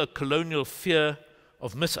instill a colonial fear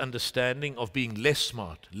of misunderstanding, of being less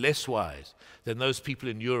smart, less wise than those people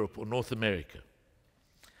in Europe or North America.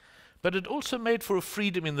 But it also made for a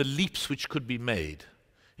freedom in the leaps which could be made,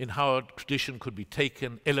 in how a tradition could be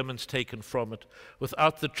taken, elements taken from it,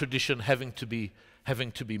 without the tradition having to be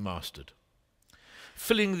mastered.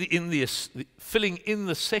 Filling in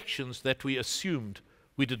the sections that we assumed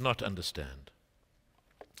we did not understand.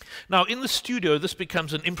 Now, in the studio, this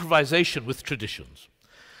becomes an improvisation with traditions,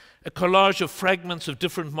 a collage of fragments of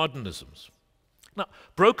different modernisms. Now,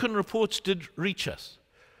 broken reports did reach us.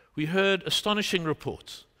 We heard astonishing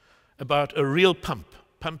reports about a real pump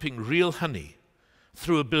pumping real honey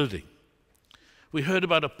through a building. We heard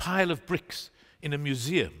about a pile of bricks in a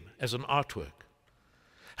museum as an artwork.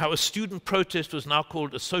 How a student protest was now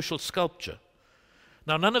called a social sculpture.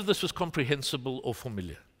 Now, none of this was comprehensible or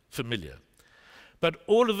familiar, but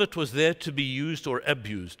all of it was there to be used or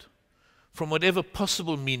abused from whatever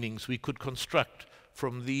possible meanings we could construct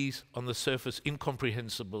from these, on the surface,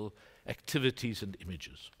 incomprehensible activities and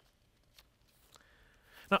images.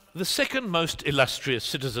 Now, the second most illustrious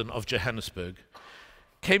citizen of Johannesburg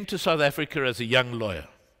came to South Africa as a young lawyer.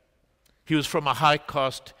 He was from a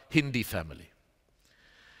high-caste Hindi family.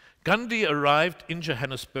 Gandhi arrived in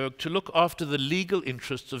Johannesburg to look after the legal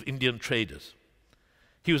interests of Indian traders.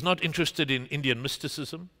 He was not interested in Indian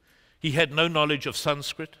mysticism. He had no knowledge of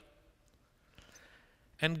Sanskrit.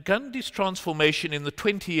 And Gandhi's transformation in the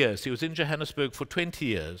 20 years, he was in Johannesburg for 20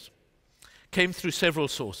 years, came through several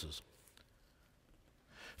sources.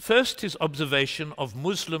 First, his observation of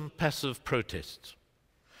Muslim passive protests,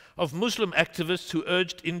 of Muslim activists who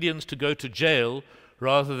urged Indians to go to jail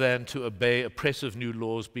rather than to obey oppressive new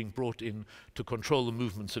laws being brought in to control the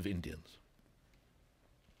movements of Indians.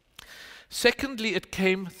 Secondly, it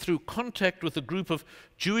came through contact with a group of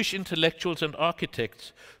Jewish intellectuals and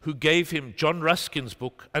architects who gave him John Ruskin's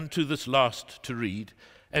book, Unto This Last, to read,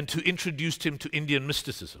 and who introduced him to Indian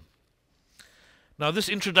mysticism. Now, this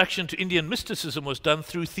introduction to Indian mysticism was done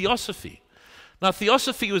through theosophy. Now,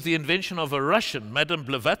 theosophy was the invention of a Russian, Madame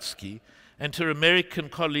Blavatsky, and her American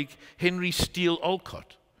colleague, Henry Steele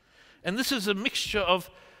Olcott. And this is a mixture of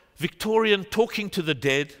Victorian talking to the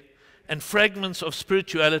dead and fragments of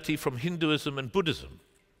spirituality from Hinduism and Buddhism.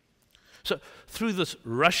 So, through this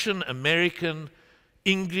Russian, American,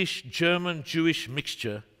 English, German, Jewish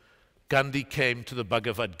mixture, Gandhi came to the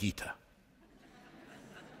Bhagavad Gita.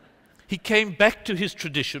 He came back to his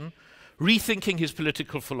tradition, rethinking his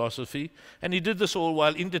political philosophy, and he did this all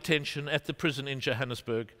while in detention at the prison in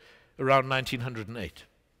Johannesburg around 1908.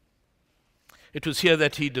 It was here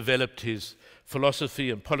that he developed his philosophy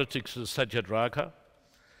and politics as Satyagraha.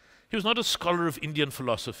 He was not a scholar of Indian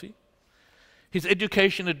philosophy. His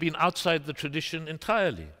education had been outside the tradition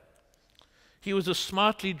entirely. He was a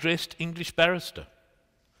smartly dressed English barrister.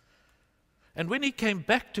 And when he came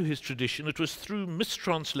back to his tradition, it was through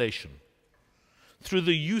mistranslation, through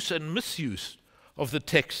the use and misuse of the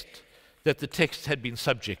text that the text had been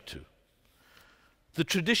subject to. the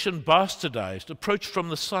tradition bastardized, approached from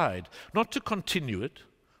the side, not to continue it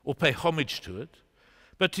or pay homage to it,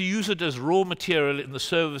 but to use it as raw material in the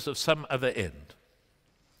service of some other end.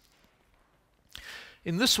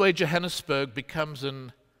 In this way, Johannesburg becomes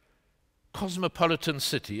a cosmopolitan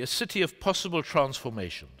city, a city of possible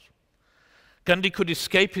transformations. Gandhi could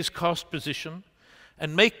escape his caste position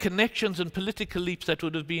and make connections and political leaps that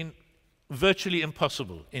would have been virtually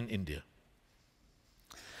impossible in India.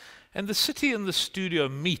 And the city and the studio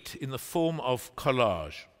meet in the form of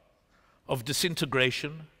collage, of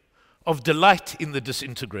disintegration, of delight in the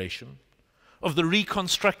disintegration, of the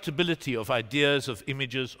reconstructability of ideas, of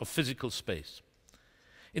images, of physical space,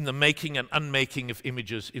 in the making and unmaking of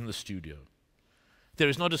images in the studio. There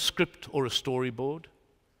is not a script or a storyboard,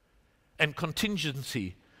 and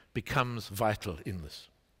contingency becomes vital in this.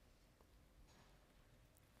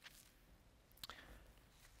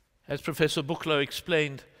 As Professor Buchlow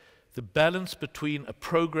explained, the balance between a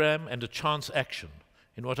program and a chance action,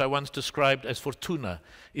 in what I once described as fortuna,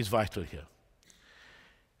 is vital here.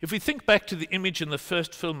 If we think back to the image in the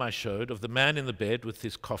first film I showed of the man in the bed with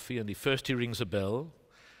his coffee, and he rings a bell,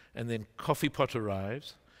 and then coffee pot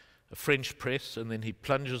arrives, a French press, and then he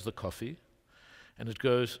plunges the coffee, and it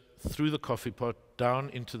goes through the coffee pot, down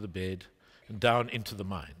into the bed, and down into the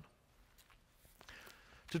mine.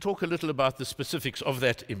 To talk a little about the specifics of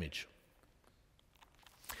that image.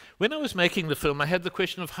 When I was making the film, I had the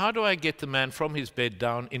question of how do I get the man from his bed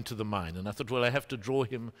down into the mine? And I thought, well, I have to draw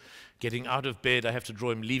him getting out of bed, I have to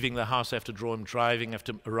draw him leaving the house, I have to draw him driving, I have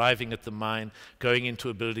to arriving at the mine, going into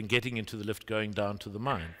a building, getting into the lift, going down to the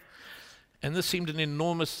mine. And this seemed an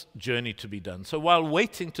enormous journey to be done. So while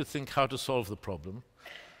waiting to think how to solve the problem,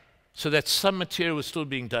 so that some material was still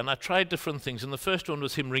being done, I tried different things. And the first one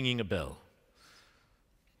was him ringing a bell.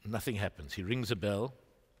 Nothing happens. He rings a bell,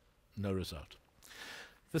 no result.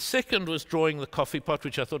 The second was drawing the coffee pot,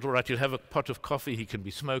 which I thought, all right, you'll have a pot of coffee, he can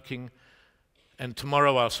be smoking, and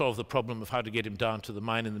tomorrow I'll solve the problem of how to get him down to the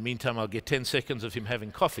mine. In the meantime, I'll get 10 seconds of him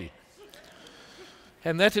having coffee.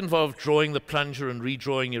 And that involved drawing the plunger and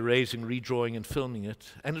redrawing, erasing, redrawing, and filming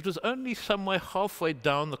it. And it was only somewhere halfway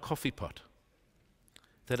down the coffee pot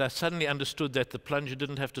that I suddenly understood that the plunger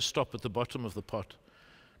didn't have to stop at the bottom of the pot,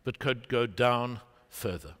 but could go down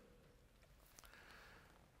further.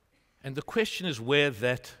 And the question is where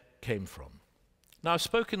that came from. Now, I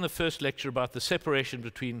spoke in the first lecture about the separation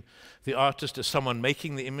between the artist as someone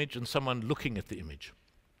making the image and someone looking at the image,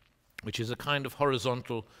 which is a kind of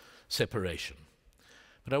horizontal separation.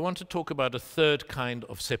 But I want to talk about a third kind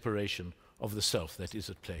of separation of the self that is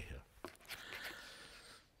at play here.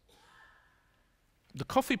 The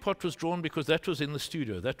coffee pot was drawn because that was in the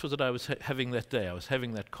studio. That was what I was having that day. I was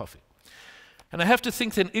having that coffee. And I have to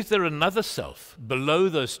think then, is there another self below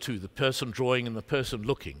those two, the person drawing and the person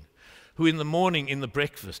looking, who in the morning, in the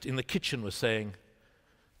breakfast, in the kitchen was saying,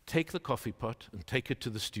 take the coffee pot and take it to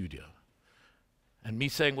the studio. And me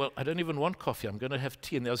saying, well, I don't even want coffee, I'm going to have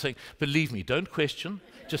tea. And they were saying, believe me, don't question,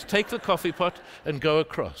 just take the coffee pot and go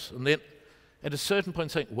across. And then at a certain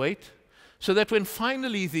point saying, wait, so that when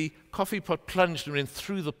finally the coffee pot plunged and went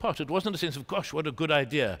through the pot, it wasn't a sense of, gosh, what a good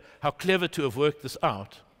idea, how clever to have worked this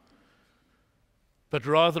out, but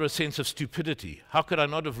rather a sense of stupidity. How could I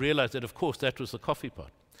not have realized that, of course, that was the coffee pot?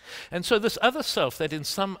 And so this other self that in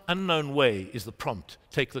some unknown way is the prompt,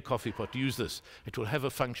 take the coffee pot, use this, it will have a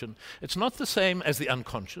function. It's not the same as the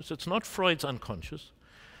unconscious, it's not Freud's unconscious.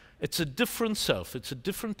 It's a different self, it's a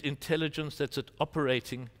different intelligence that's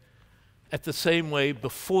operating at the same way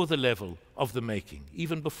before the level of the making,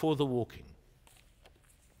 even before the walking,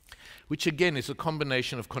 which again is a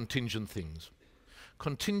combination of contingent things.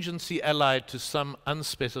 Contingency allied to some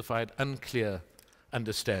unspecified, unclear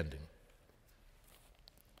understanding.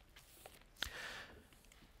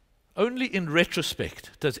 Only in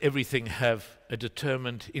retrospect does everything have a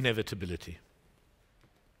determined inevitability.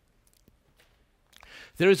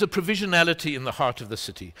 There is a provisionality in the heart of the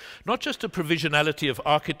city, not just a provisionality of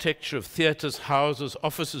architecture, of theatres, houses,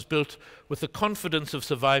 offices built with the confidence of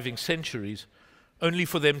surviving centuries, only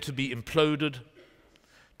for them to be imploded,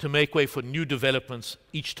 to make way for new developments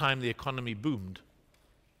each time the economy boomed.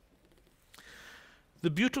 The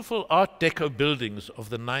beautiful Art Deco buildings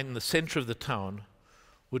of in the center of the town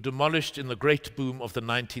were demolished in the great boom of the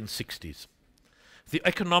 1960s. The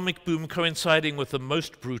economic boom coinciding with the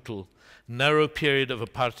most brutal, narrow period of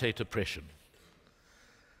apartheid oppression.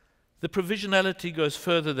 The provisionality goes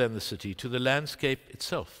further than the city, to the landscape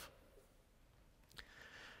itself.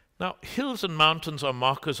 Now, hills and mountains are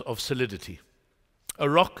markers of solidity. A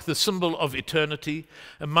rock, the symbol of eternity.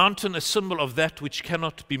 A mountain, a symbol of that which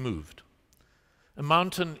cannot be moved. A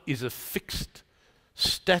mountain is a fixed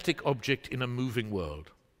static object in a moving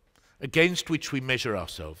world, against which we measure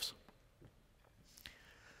ourselves.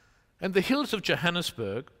 And the hills of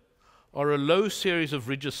Johannesburg are a low series of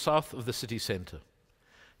ridges south of the city centre.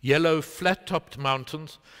 Yellow, flat-topped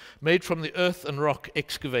mountains made from the earth and rock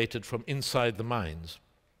excavated from inside the mines.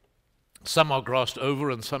 Some are grassed over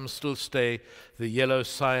and some still stay the yellow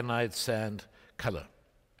cyanide sand color.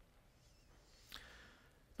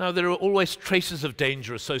 Now, there are always traces of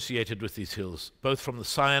danger associated with these hills, both from the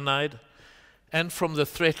cyanide and from the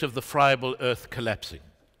threat of the friable earth collapsing.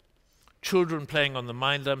 Children playing on the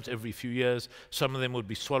mine dumps every few years, some of them would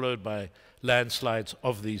be swallowed by landslides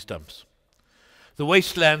of these dumps. The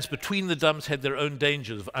wastelands between the dumps had their own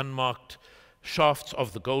dangers of unmarked shafts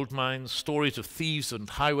of the gold mines, stories of thieves and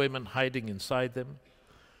highwaymen hiding inside them.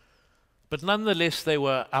 But nonetheless, they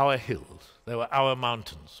were our hills, they were our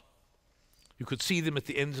mountains. You could see them at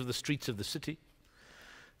the ends of the streets of the city.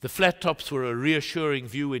 The flat tops were a reassuring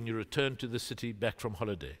view when you returned to the city back from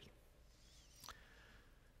holiday.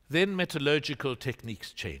 Then metallurgical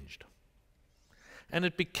techniques changed, and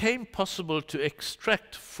it became possible to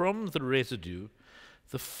extract from the residue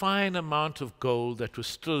the fine amount of gold that was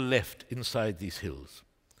still left inside these hills.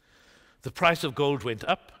 The price of gold went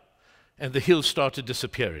up, and the hills started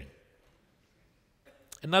disappearing.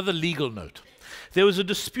 Another legal note. There was a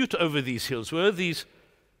dispute over these hills. Were these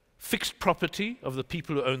fixed property of the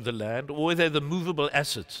people who owned the land, or were they the movable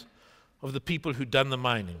assets of the people who'd done the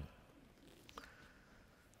mining?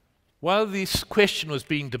 While this question was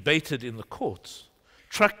being debated in the courts,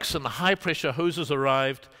 trucks and high-pressure hoses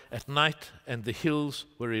arrived at night and the hills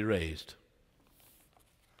were erased.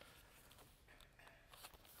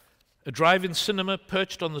 A drive-in cinema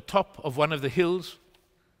perched on the top of one of the hills.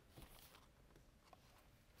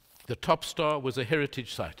 The top star was a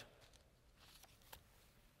heritage site.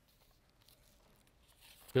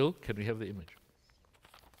 Bill, can we have the image?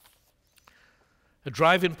 A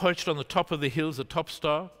drive-in perched on the top of the hills, the top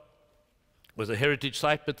star, was a heritage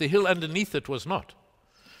site, but the hill underneath it was not.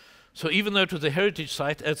 So even though it was a heritage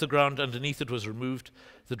site, as the ground underneath it was removed,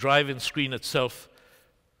 the drive-in screen itself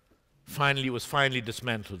was finally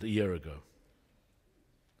dismantled a year ago.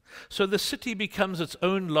 So the city becomes its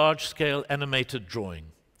own large-scale animated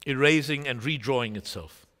drawing, erasing and redrawing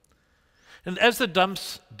itself. And as the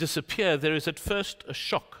dumps disappear, there is at first a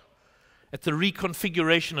shock at the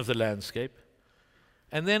reconfiguration of the landscape,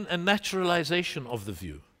 and then a naturalization of the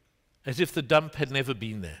view, as if the dump had never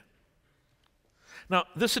been there. Now,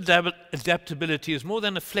 this adaptability is more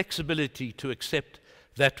than a flexibility to accept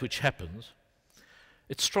that which happens.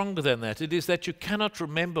 It's stronger than that. It is that you cannot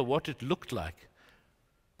remember what it looked like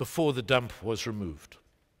before the dump was removed.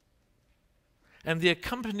 And the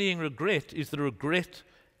accompanying regret is the regret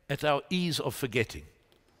at our ease of forgetting.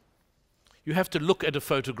 You have to look at a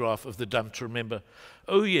photograph of the dump to remember,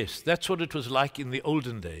 oh yes, that's what it was like in the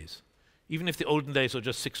olden days, even if the olden days are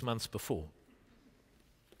just 6 months before.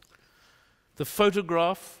 The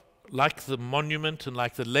photograph, like the monument and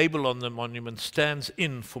like the label on the monument, stands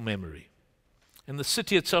in for memory. And the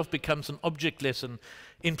city itself becomes an object lesson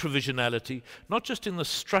in provisionality, not just in the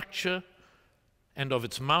structure and of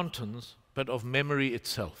its mountains, but of memory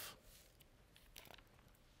itself.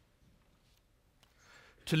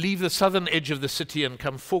 To leave the southern edge of the city and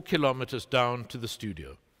come 4 kilometers down to the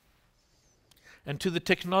studio, and to the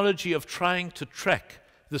technology of trying to track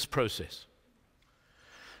this process.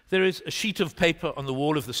 There is a sheet of paper on the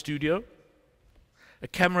wall of the studio, a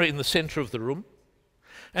camera in the center of the room,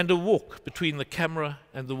 and a walk between the camera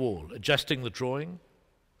and the wall, adjusting the drawing,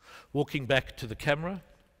 walking back to the camera,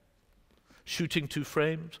 shooting 2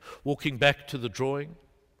 frames, walking back to the drawing.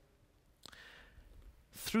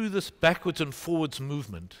 Through this backwards and forwards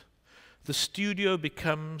movement, the studio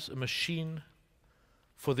becomes a machine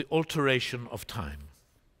for the alteration of time.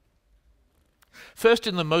 First,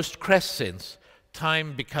 in the most crass sense,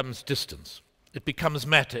 time becomes distance. It becomes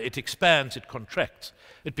matter. It expands. It contracts.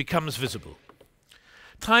 It becomes visible.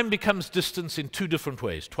 Time becomes distance in 2 different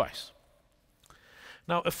ways, twice.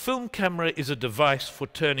 Now, a film camera is a device for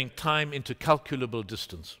turning time into calculable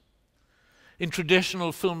distance. In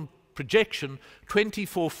traditional film projection,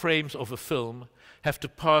 24 frames of a film have to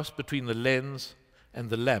pass between the lens and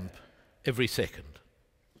the lamp every second.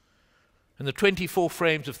 And the 24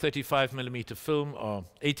 frames of 35mm film are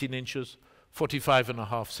 18 inches,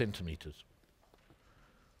 45.5 centimeters.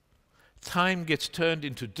 Time gets turned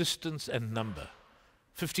into distance and number.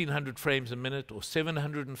 1,500 frames a minute or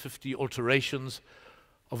 750 alterations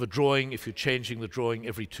of a drawing if you're changing the drawing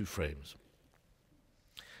every 2 frames.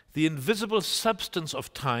 The invisible substance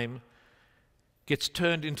of time gets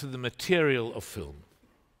turned into the material of film.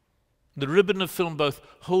 The ribbon of film both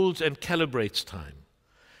holds and calibrates time.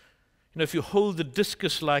 You know, if you hold the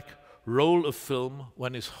discus-like roll of film,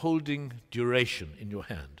 one is holding duration in your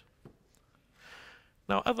hand.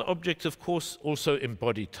 Now, other objects, of course, also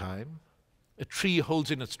embody time. A tree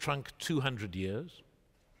holds in its trunk 200 years.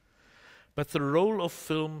 But the roll of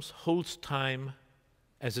films holds time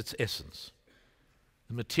as its essence,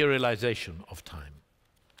 the materialization of time.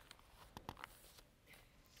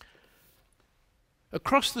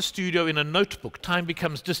 Across the studio in a notebook, time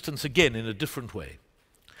becomes distance again in a different way.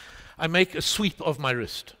 I make a sweep of my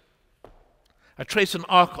wrist. I trace an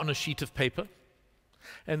arc on a sheet of paper,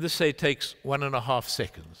 and this, say, takes 1.5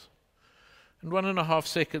 seconds. And 1.5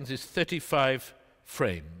 seconds is 35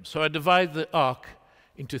 frames. So I divide the arc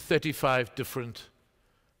into 35 different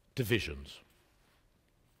divisions.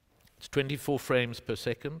 It's 24 frames per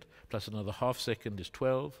second, plus another half second is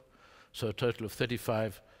 12, so a total of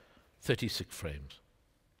 36 frames.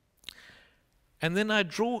 And then I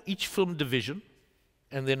draw each film division,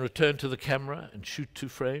 and then return to the camera and shoot 2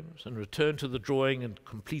 frames, and return to the drawing and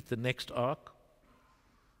complete the next arc.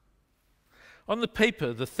 On the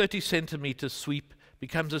paper, the 30-centimeter sweep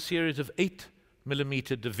becomes a series of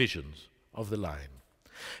 8-millimeter divisions of the line.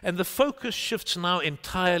 And the focus shifts now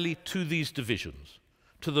entirely to these divisions,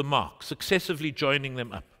 to the mark, successively joining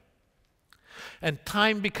them up. And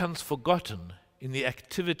time becomes forgotten in the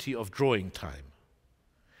activity of drawing time.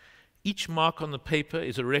 Each mark on the paper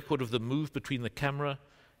is a record of the move between the camera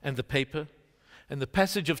and the paper, and the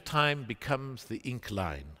passage of time becomes the ink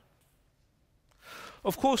line.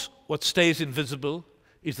 Of course, what stays invisible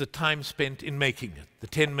is the time spent in making it, the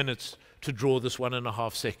 10 minutes to draw this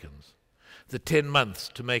 1.5 seconds, the 10 months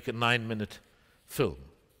to make a 9-minute film.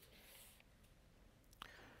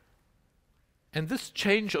 And this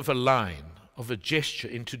change of a line, of a gesture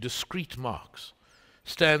into discrete marks,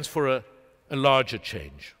 stands for a larger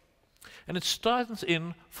change. And it stands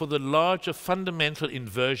in for the larger fundamental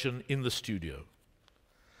inversion in the studio.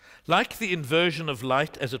 Like the inversion of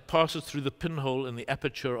light as it passes through the pinhole in the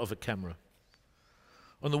aperture of a camera.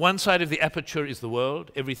 On the one side of the aperture is the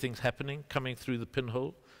world, everything's happening, coming through the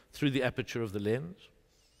pinhole, through the aperture of the lens.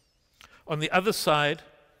 On the other side,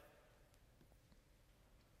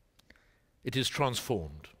 it is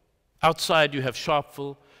transformed. Outside you have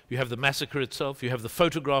Sharpeville, you have the massacre itself, you have the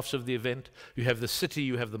photographs of the event, you have the city,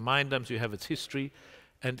 you have the mine dumps, you have its history,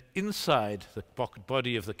 and inside the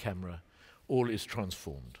body of the camera, all is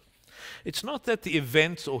transformed. It's not that the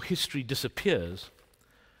events or history disappears,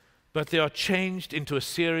 but they are changed into a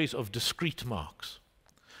series of discrete marks.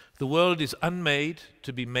 The world is unmade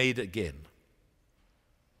to be made again.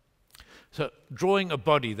 So, drawing a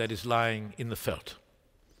body that is lying in the veldt.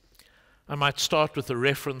 I might start with a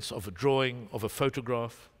reference of a drawing of a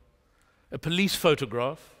photograph, a police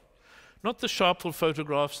photograph, not the Sharpeville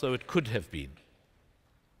photographs, though it could have been.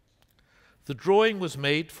 The drawing was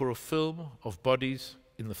made for a film of bodies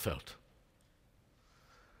in the veldt.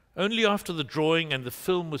 Only after the drawing and the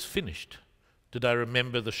film was finished did I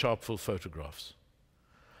remember the Sharpeville photographs.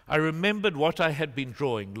 I remembered what I had been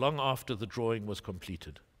drawing long after the drawing was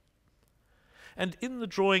completed. And in the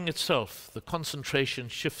drawing itself, the concentration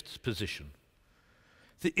shifts position.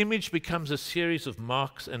 The image becomes a series of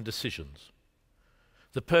marks and decisions.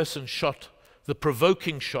 The person shot, the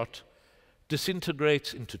provoking shot,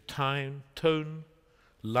 disintegrates into time, tone,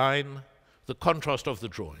 line, the contrast of the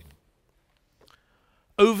drawing.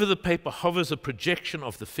 Over the paper hovers a projection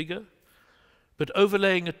of the figure, but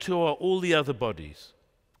overlaying it too are all the other bodies.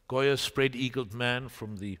 Goya's spread-eagled man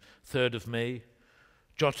from the 3rd of May,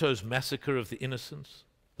 Giotto's massacre of the innocents,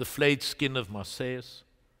 the flayed skin of Marsyas,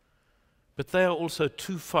 but they are also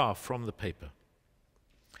too far from the paper.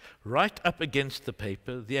 Right up against the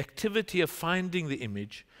paper, the activity of finding the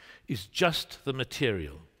image is just the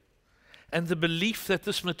material, and the belief that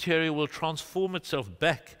this material will transform itself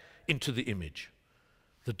back into the image.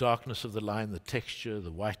 The darkness of the line, the texture,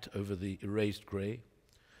 the white over the erased grey.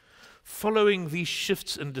 Following these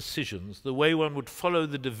shifts and decisions, the way one would follow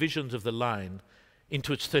the divisions of the line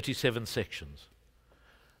into its 37 sections.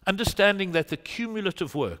 Understanding that the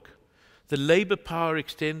cumulative work, the labor power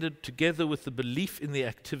extended together with the belief in the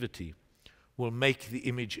activity, will make the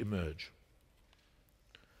image emerge.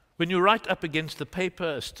 When you write up against the paper,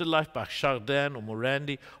 a still life by Chardin or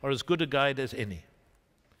Morandi are as good a guide as any.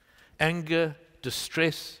 Anger,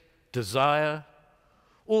 distress, desire,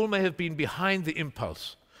 all may have been behind the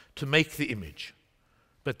impulse to make the image,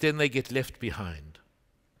 but then they get left behind.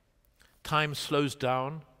 Time slows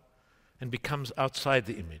down and becomes outside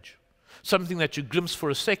the image. Something that you glimpse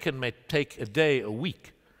for a second may take a day, a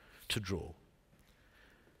week to draw.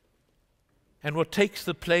 And what takes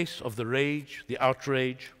the place of the rage, the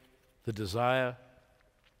outrage, the desire,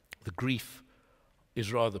 the grief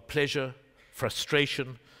is rather pleasure,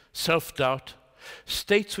 frustration, self-doubt,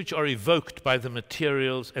 states which are evoked by the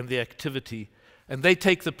materials and the activity, and they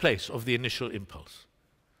take the place of the initial impulse.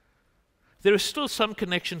 There is still some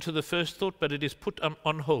connection to the first thought, but it is put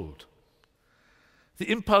on hold.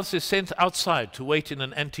 The impulse is sent outside to wait in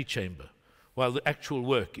an antechamber while the actual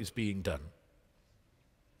work is being done.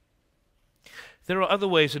 There are other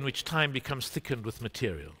ways in which time becomes thickened with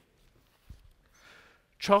material.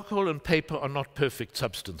 Charcoal and paper are not perfect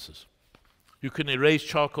substances. You can erase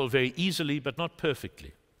charcoal very easily, but not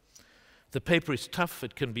perfectly. The paper is tough,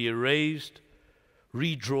 it can be erased,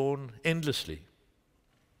 redrawn endlessly,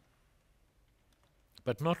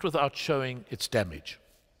 but not without showing its damage.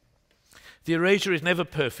 The erasure is never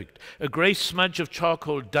perfect. A grey smudge of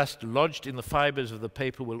charcoal dust lodged in the fibers of the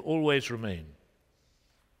paper will always remain.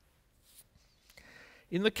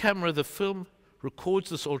 In the camera, the film records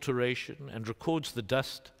this alteration and records the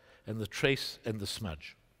dust and the trace and the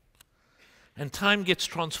smudge. And time gets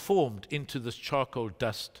transformed into this charcoal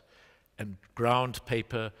dust and ground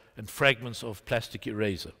paper and fragments of plastic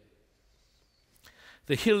eraser.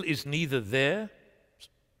 The hill is neither there,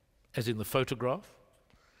 as in the photograph,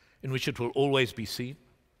 in which it will always be seen,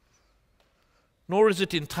 nor is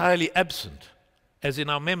it entirely absent, as in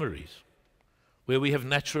our memories, where we have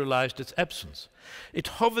naturalized its absence. It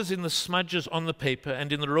hovers in the smudges on the paper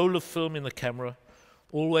and in the roll of film in the camera,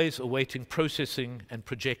 always awaiting processing and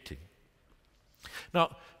projecting.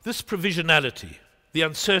 Now, this provisionality, the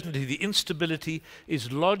uncertainty, the instability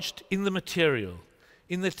is lodged in the material,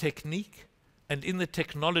 in the technique, and in the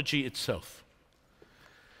technology itself.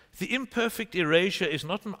 The imperfect erasure is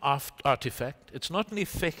not an artifact, it's not an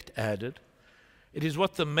effect added. It is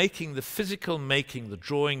what the making, the physical making, the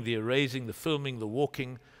drawing, the erasing, the filming, the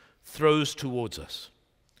walking, throws towards us.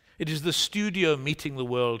 It is the studio meeting the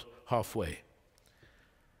world halfway.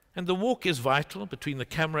 And the walk is vital between the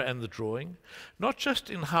camera and the drawing, not just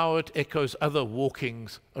in how it echoes other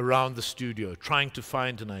walkings around the studio, trying to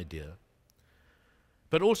find an idea,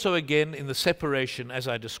 but also again in the separation, as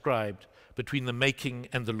I described, between the making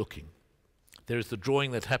and the looking. There is the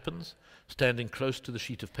drawing that happens, standing close to the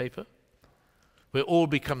sheet of paper, where all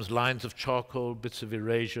becomes lines of charcoal, bits of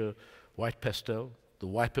erasure, white pastel, the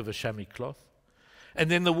wipe of a chamois cloth, and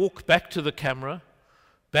then the walk back to the camera,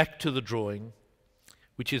 back to the drawing,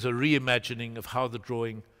 which is a reimagining of how the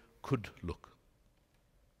drawing could look.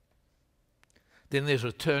 Then there's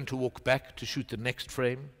a turn to walk back to shoot the next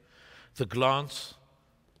frame, the glance,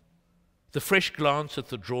 the fresh glance at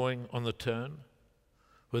the drawing on the turn,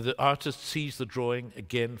 where the artist sees the drawing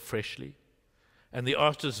again freshly, and the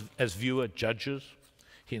artist as viewer judges,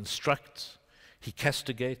 he instructs, he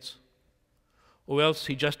castigates, or else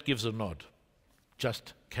he just gives a nod,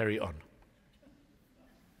 just carry on.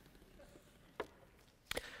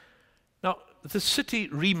 Now, the city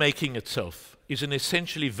remaking itself is an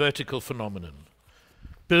essentially vertical phenomenon.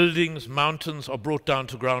 Buildings, mountains are brought down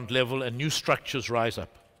to ground level and new structures rise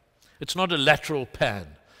up. It's not a lateral pan,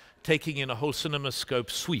 taking in a whole cinemascope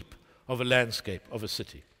sweep of a landscape of a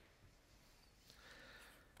city,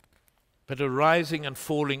 but a rising and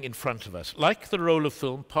falling in front of us, like the roll of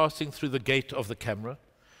film passing through the gate of the camera,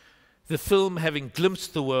 the film having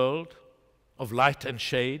glimpsed the world of light and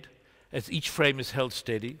shade as each frame is held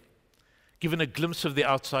steady, given a glimpse of the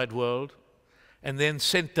outside world, and then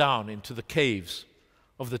sent down into the caves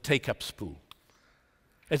of the take-up spool,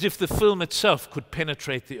 as if the film itself could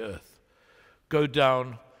penetrate the earth, go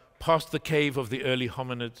down past the cave of the early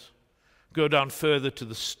hominids, go down further to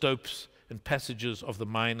the stopes and passages of the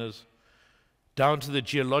miners, down to the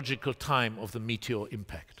geological time of the meteor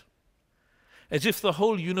impact, as if the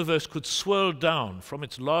whole universe could swirl down from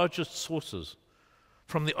its largest sources,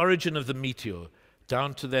 from the origin of the meteor,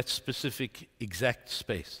 down to that specific exact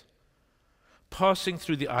space, passing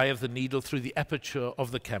through the eye of the needle, through the aperture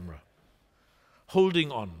of the camera, holding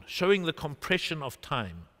on, showing the compression of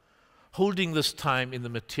time, holding this time in the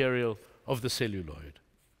material of the celluloid.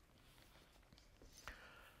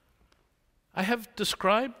 I have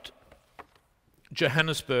described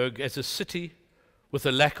Johannesburg as a city with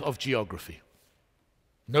a lack of geography.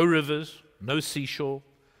 No rivers, no seashore,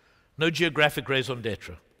 no geographic raison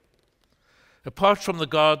d'etre. Apart from the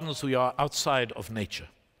gardens, we are outside of nature.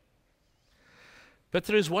 But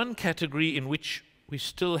there is one category in which we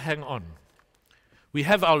still hang on. We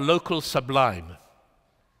have our local sublime.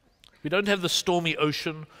 We don't have the stormy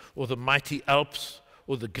ocean or the mighty Alps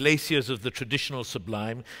or the glaciers of the traditional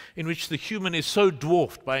sublime, in which the human is so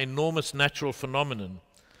dwarfed by enormous natural phenomenon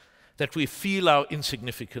that we feel our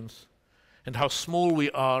insignificance and how small we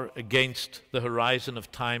are against the horizon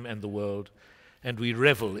of time and the world, and we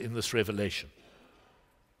revel in this revelation.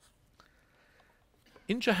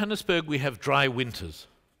 In Johannesburg, we have dry winters.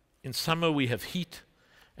 In summer, we have heat,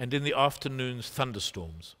 and in the afternoons,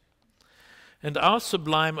 thunderstorms. And our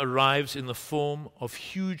sublime arrives in the form of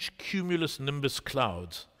huge cumulus nimbus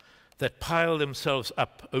clouds that pile themselves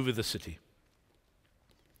up over the city.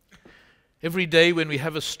 Every day when we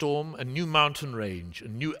have a storm, a new mountain range, a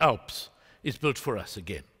new Alps is built for us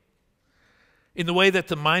again. In the way that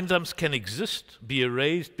the mine dumps can exist, be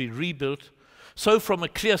erased, be rebuilt, so from a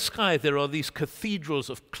clear sky there are these cathedrals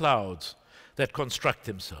of clouds that construct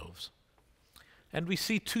themselves. And we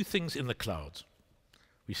see two things in the clouds.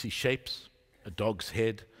 We see shapes, a dog's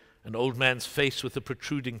head, an old man's face with a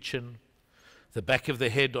protruding chin, the back of the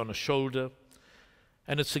head on a shoulder.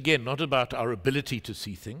 And it's again not about our ability to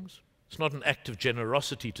see things. It's not an act of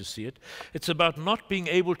generosity to see it. It's about not being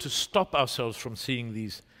able to stop ourselves from seeing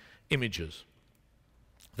these images.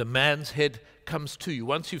 The man's head comes to you.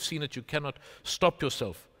 Once you've seen it, you cannot stop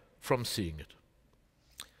yourself from seeing it.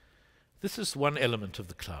 This is one element of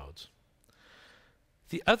the clouds.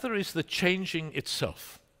 The other is the changing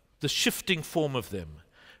itself, the shifting form of them,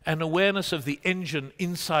 an awareness of the engine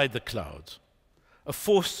inside the clouds, a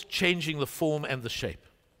force changing the form and the shape.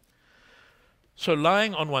 So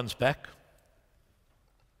lying on one's back,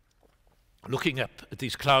 looking up at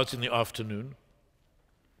these clouds in the afternoon,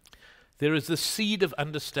 there is the seed of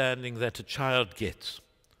understanding that a child gets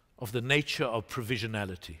of the nature of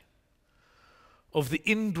provisionality, of the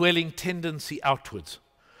indwelling tendency outwards,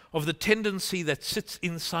 of the tendency that sits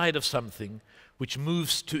inside of something which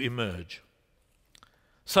moves to emerge.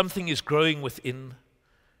 Something is growing within,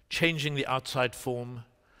 changing the outside form,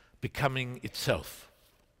 becoming itself.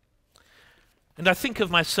 And I think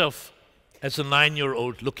of myself as a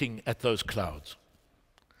 9-year-old looking at those clouds.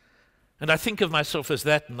 And I think of myself as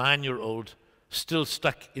that 9-year-old still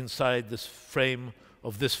stuck inside this frame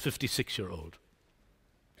of this 56-year-old.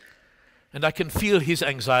 And I can feel his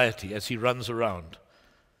anxiety as he runs around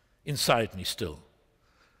inside me still.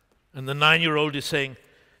 And the 9-year-old is saying,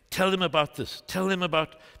 tell them about this, tell them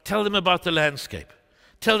about the landscape,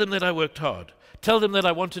 tell them that I worked hard, tell them that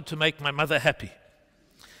I wanted to make my mother happy.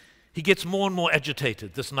 He gets more and more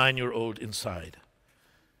agitated, this 9-year-old inside.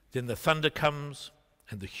 Then the thunder comes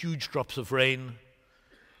and the huge drops of rain.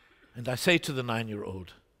 And I say to the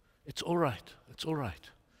 9-year-old, it's all right, it's all right.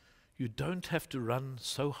 You don't have to run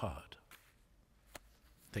so hard.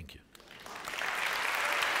 Thank you.